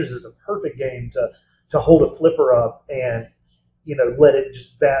 Avengers is a perfect game to hold a flipper up and let it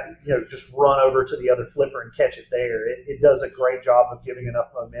just just run over to the other flipper and catch it there. It does a great job of giving enough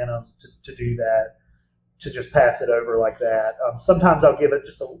momentum to do that, to just pass it over like that. Sometimes I'll give it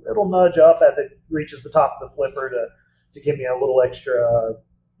just a little nudge up as it reaches the top of the flipper to give me a little extra,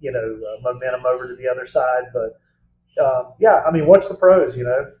 momentum over to the other side. But watch the pros.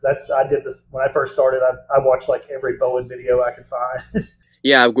 I did this when I first started. I watched like every Bowen video I could find.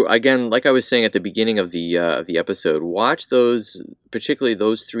 Yeah, again, like I was saying at the beginning of the episode, watch those, particularly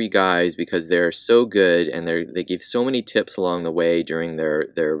those three guys, because they're so good and they give so many tips along the way during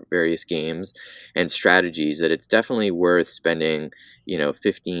their various games and strategies that it's definitely worth spending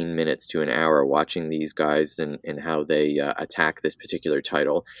 15 minutes to an hour watching these guys and how they attack this particular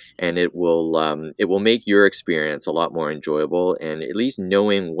title, and it will make your experience a lot more enjoyable, and at least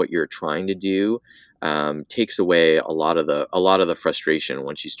knowing what you're trying to do takes away a lot of the frustration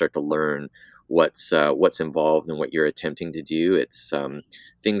once you start to learn what's involved and what you're attempting to do. It's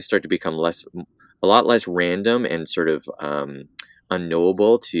things start to become a lot less random and sort of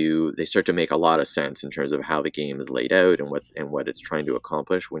unknowable. They start to make a lot of sense in terms of how the game is laid out and what it's trying to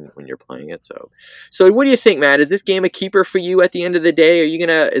accomplish when you're playing it. So what do you think, Matt? Is this game a keeper for you at the end of the day?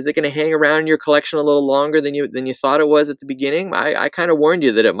 Is it gonna hang around in your collection a little longer than you thought it was at the beginning? I kind of warned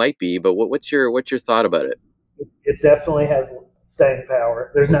you that it might be, but what's your thought about it? It definitely has staying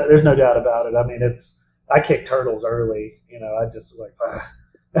power. There's no doubt about it. I mean, I kicked turtles early. I just was like,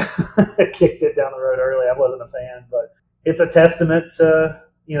 I kicked it down the road early. I wasn't a fan, but it's a testament to,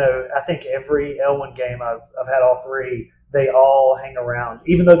 I think every Elwyn game I've had all three, they all hang around.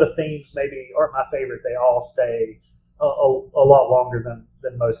 Even though the themes maybe aren't my favorite, they all stay a lot longer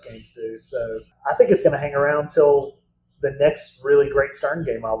than most games do. So I think it's going to hang around till the next really great Stern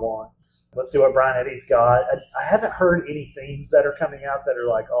game I want. Let's see what Brian Eddy's got. I haven't heard any themes that are coming out that are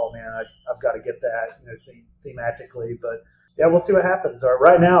like, oh man, I've got to get that, thematically. But yeah, we'll see what happens.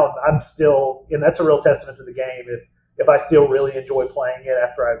 Right now, I'm still, and that's a real testament to the game. If I still really enjoy playing it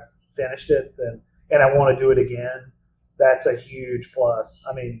after I've finished it, and I want to do it again, that's a huge plus.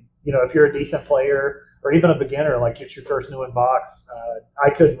 I mean, if you're a decent player or even a beginner, like it's your first new in box, I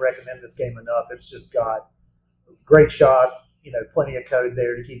couldn't recommend this game enough. It's just got great shots, plenty of code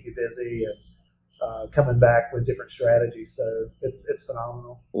there to keep you busy, and coming back with different strategies. So it's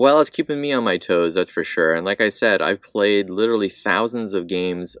phenomenal. Well, it's keeping me on my toes, that's for sure. And like I said, I've played literally thousands of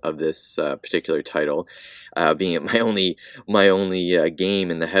games of this particular title, being it my only game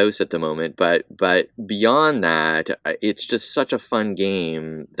in the house at the moment. But beyond that, it's just such a fun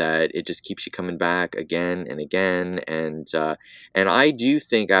game that it just keeps you coming back again and again. And I do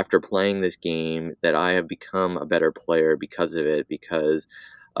think after playing this game that I have become a better player because of it, because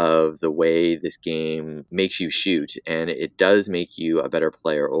of the way this game makes you shoot, and it does make you a better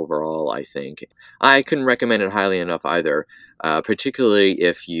player overall, I think. I couldn't recommend it highly enough either, particularly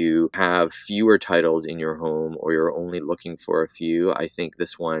if you have fewer titles in your home or you're only looking for a few. I think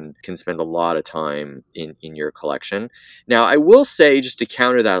this one can spend a lot of time in your collection. Now, I will say, just to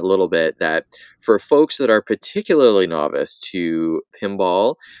counter that a little bit, that for folks that are particularly novice to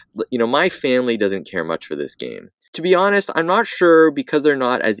pinball, my family doesn't care much for this game. To be honest, I'm not sure, because they're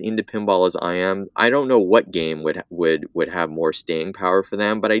not as into pinball as I am. I don't know what game would have more staying power for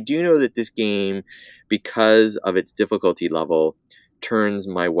them, but I do know that this game, because of its difficulty level, turns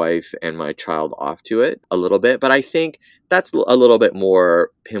my wife and my child off to it a little bit. But I think that's a little bit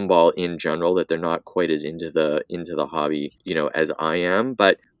more pinball in general, that they're not quite as into the hobby, as I am.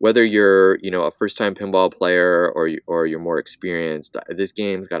 But whether you're, a first-time pinball player or you're more experienced, this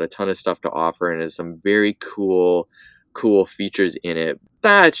game's got a ton of stuff to offer and has some very cool features in it.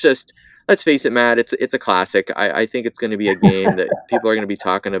 That's just, let's face it, Matt, it's a classic. I think it's going to be a game that people are going to be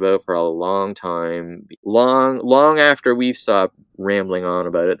talking about for a long time, long after we've stopped rambling on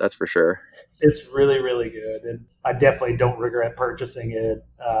about it. That's for sure. It's really, really good, and I definitely don't regret purchasing it.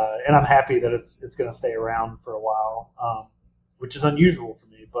 And I'm happy that it's going to stay around for a while, which is unusual for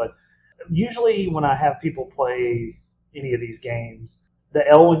me. But usually, when I have people play any of these games, the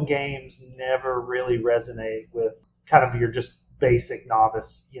Elwyn games never really resonate with kind of your just basic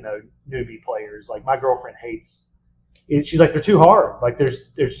novice, newbie players. Like, my girlfriend hates it. She's like, they're too hard. Like, they're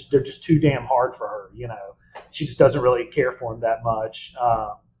just too damn hard for her. She just doesn't really care for them that much.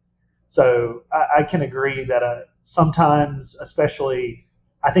 So I can agree that sometimes, especially,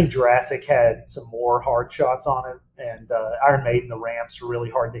 I think Jurassic had some more hard shots on it, and Iron Maiden, the ramps were really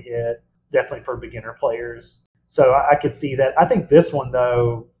hard to hit, definitely for beginner players. So I could see that. I think this one,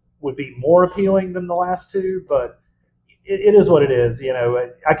 though, would be more appealing than the last two, but it is what it is.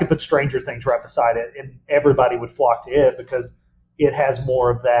 I could put Stranger Things right beside it, and everybody would flock to it because it has more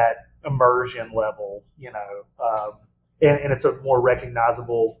of that immersion level, and it's a more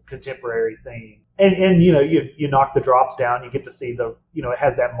recognizable contemporary theme. And you knock the drops down, you get to see it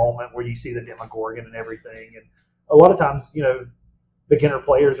has that moment where you see the Demogorgon and everything. And a lot of times, beginner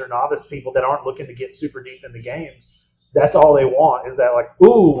players or novice people that aren't looking to get super deep in the games, that's all they want, is that, like,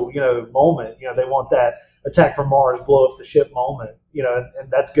 ooh, moment. They want that attack from Mars, blow up the ship moment,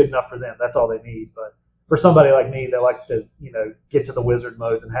 and that's good enough for them. That's all they need. But for somebody like me that likes to, get to the wizard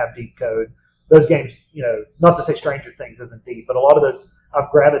modes and have deep code, those games, not to say Stranger Things isn't deep, but a lot of those, I've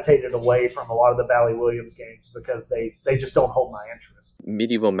gravitated away from a lot of the Bally Williams games because they just don't hold my interest.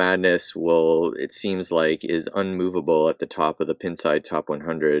 Medieval Madness it seems like, is unmovable at the top of the Pinside Top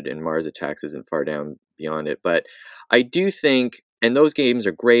 100, and Mars Attacks isn't far down beyond it. But I do think, and those games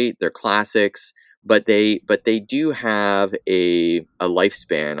are great, they're classics, but they do have a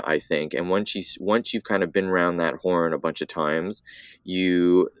lifespan, I think. And once you've kind of been around that horn a bunch of times,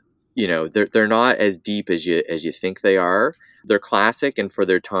 they're not as deep as you think they are. They're classic, and for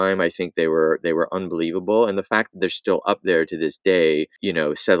their time, I think they were unbelievable. And the fact that they're still up there to this day,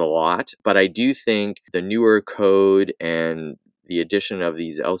 says a lot. But I do think the newer code and the addition of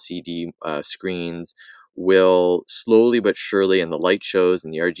these LCD screens will slowly but surely, and the light shows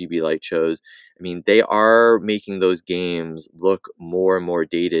and the RGB light shows, I mean, they are making those games look more and more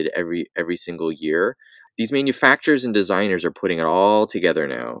dated every single year. These manufacturers and designers are putting it all together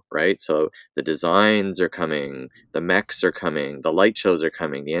now, right? So the designs are coming, the mechs are coming, the light shows are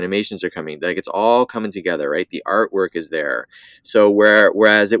coming, the animations are coming. Like, it's all coming together, right? The artwork is there. So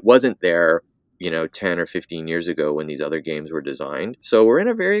whereas it wasn't there, 10 or 15 years ago when these other games were designed. So we're in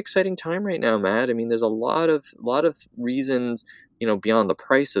a very exciting time right now, Matt. I mean, there's a lot of reasons, beyond the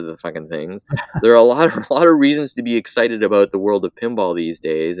price of the fucking things. There are a lot of reasons to be excited about the world of pinball these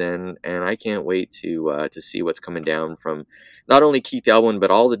days, and I can't wait to see what's coming down from not only Keith Elwyn,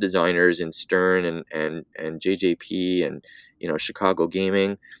 but all the designers in Stern and JJP and Chicago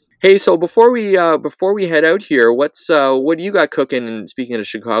Gaming. Hey, so before we head out here, what do you got cooking? And speaking of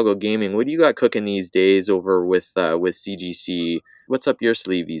Chicago Gaming, what do you got cooking these days over with CGC? What's up your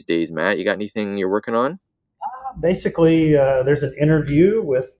sleeve these days, Matt? You got anything you're working on? Basically, there's an interview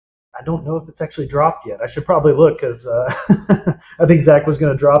with, I don't know if it's actually dropped yet. I should probably look because I think Zach was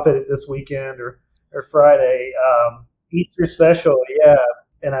going to drop it this weekend or or Friday. Easter special, yeah.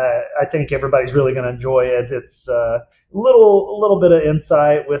 And I think everybody's really going to enjoy it. It's a little bit of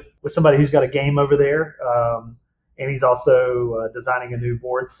insight with somebody who's got a game over there, and he's also designing a new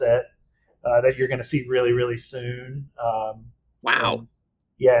board set that you're going to see really, really soon. Wow.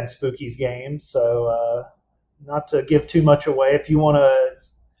 In Spooky's games. So not to give too much away, if you want to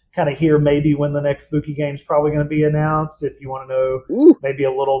kind of hear maybe when the next Spooky game's probably going to be announced, if you want to know maybe a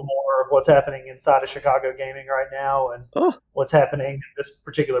little more of what's happening inside of Chicago gaming right now and what's happening in this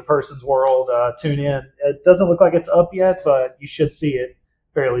particular person's world, tune in. It doesn't look like it's up yet, but you should see it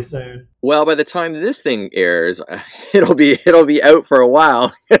fairly soon. Well, by the time this thing airs, it'll be out for a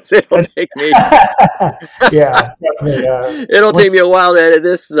while. It'll take me. Yeah, trust me. It'll take me a while to edit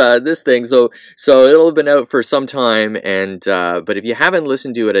this thing, so it'll have been out for some time. And but if you haven't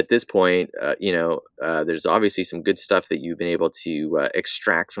listened to it at this point, there's obviously some good stuff that you've been able to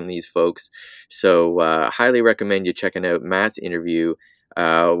extract from these folks. So highly recommend you checking out Matt's interview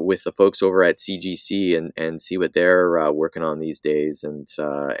with the folks over at CGC and see what they're working on these days, and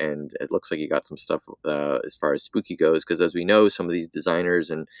it looks like you got some stuff as far as Spooky goes, because as we know, some of these designers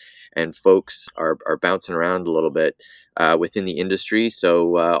and folks are bouncing around a little bit within the industry,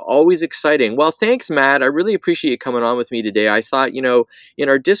 so always exciting. Well, thanks, Matt. I really appreciate you coming on with me today. I thought, in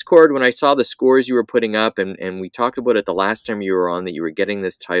our Discord, when I saw the scores you were putting up, and we talked about it the last time you were on, that you were getting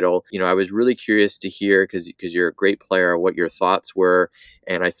this title, I was really curious to hear, because you're a great player, what your thoughts were.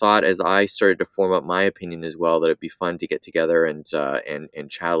 And I thought, as I started to form up my opinion as well, that it'd be fun to get together and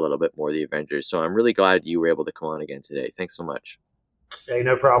chat a little bit more of the Avengers. So I'm really glad you were able to come on again today. Thanks so much. Hey,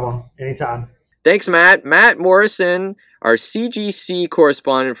 no problem. Anytime. Thanks, Matt. Matt Morrison, our CGC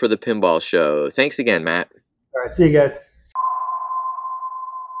correspondent for the Pinball Show. Thanks again, Matt. All right, see you guys.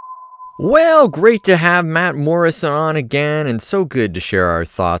 Well, great to have Matt Morrison on again, and so good to share our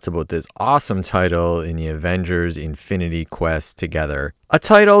thoughts about this awesome title in the Avengers Infinity Quest together. A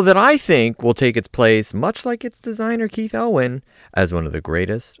title that I think will take its place, much like its designer Keith Elwin, as one of the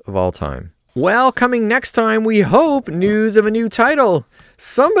greatest of all time. Well, coming next time, we hope news of a new title.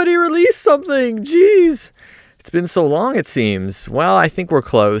 Somebody release something, jeez. It's been so long, it seems. Well, I think we're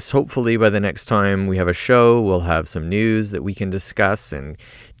close. Hopefully by the next time we have a show, we'll have some news that we can discuss and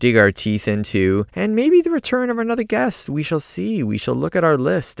dig our teeth into, and maybe the return of another guest. We shall see. We shall look at our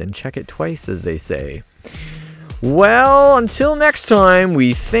list and check it twice, as they say. Well, until next time,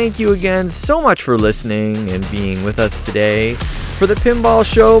 we thank you again so much for listening and being with us today. For the Pinball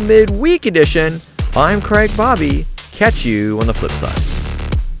Show Midweek Edition, I'm Craig Bobby. Catch you on the flip side.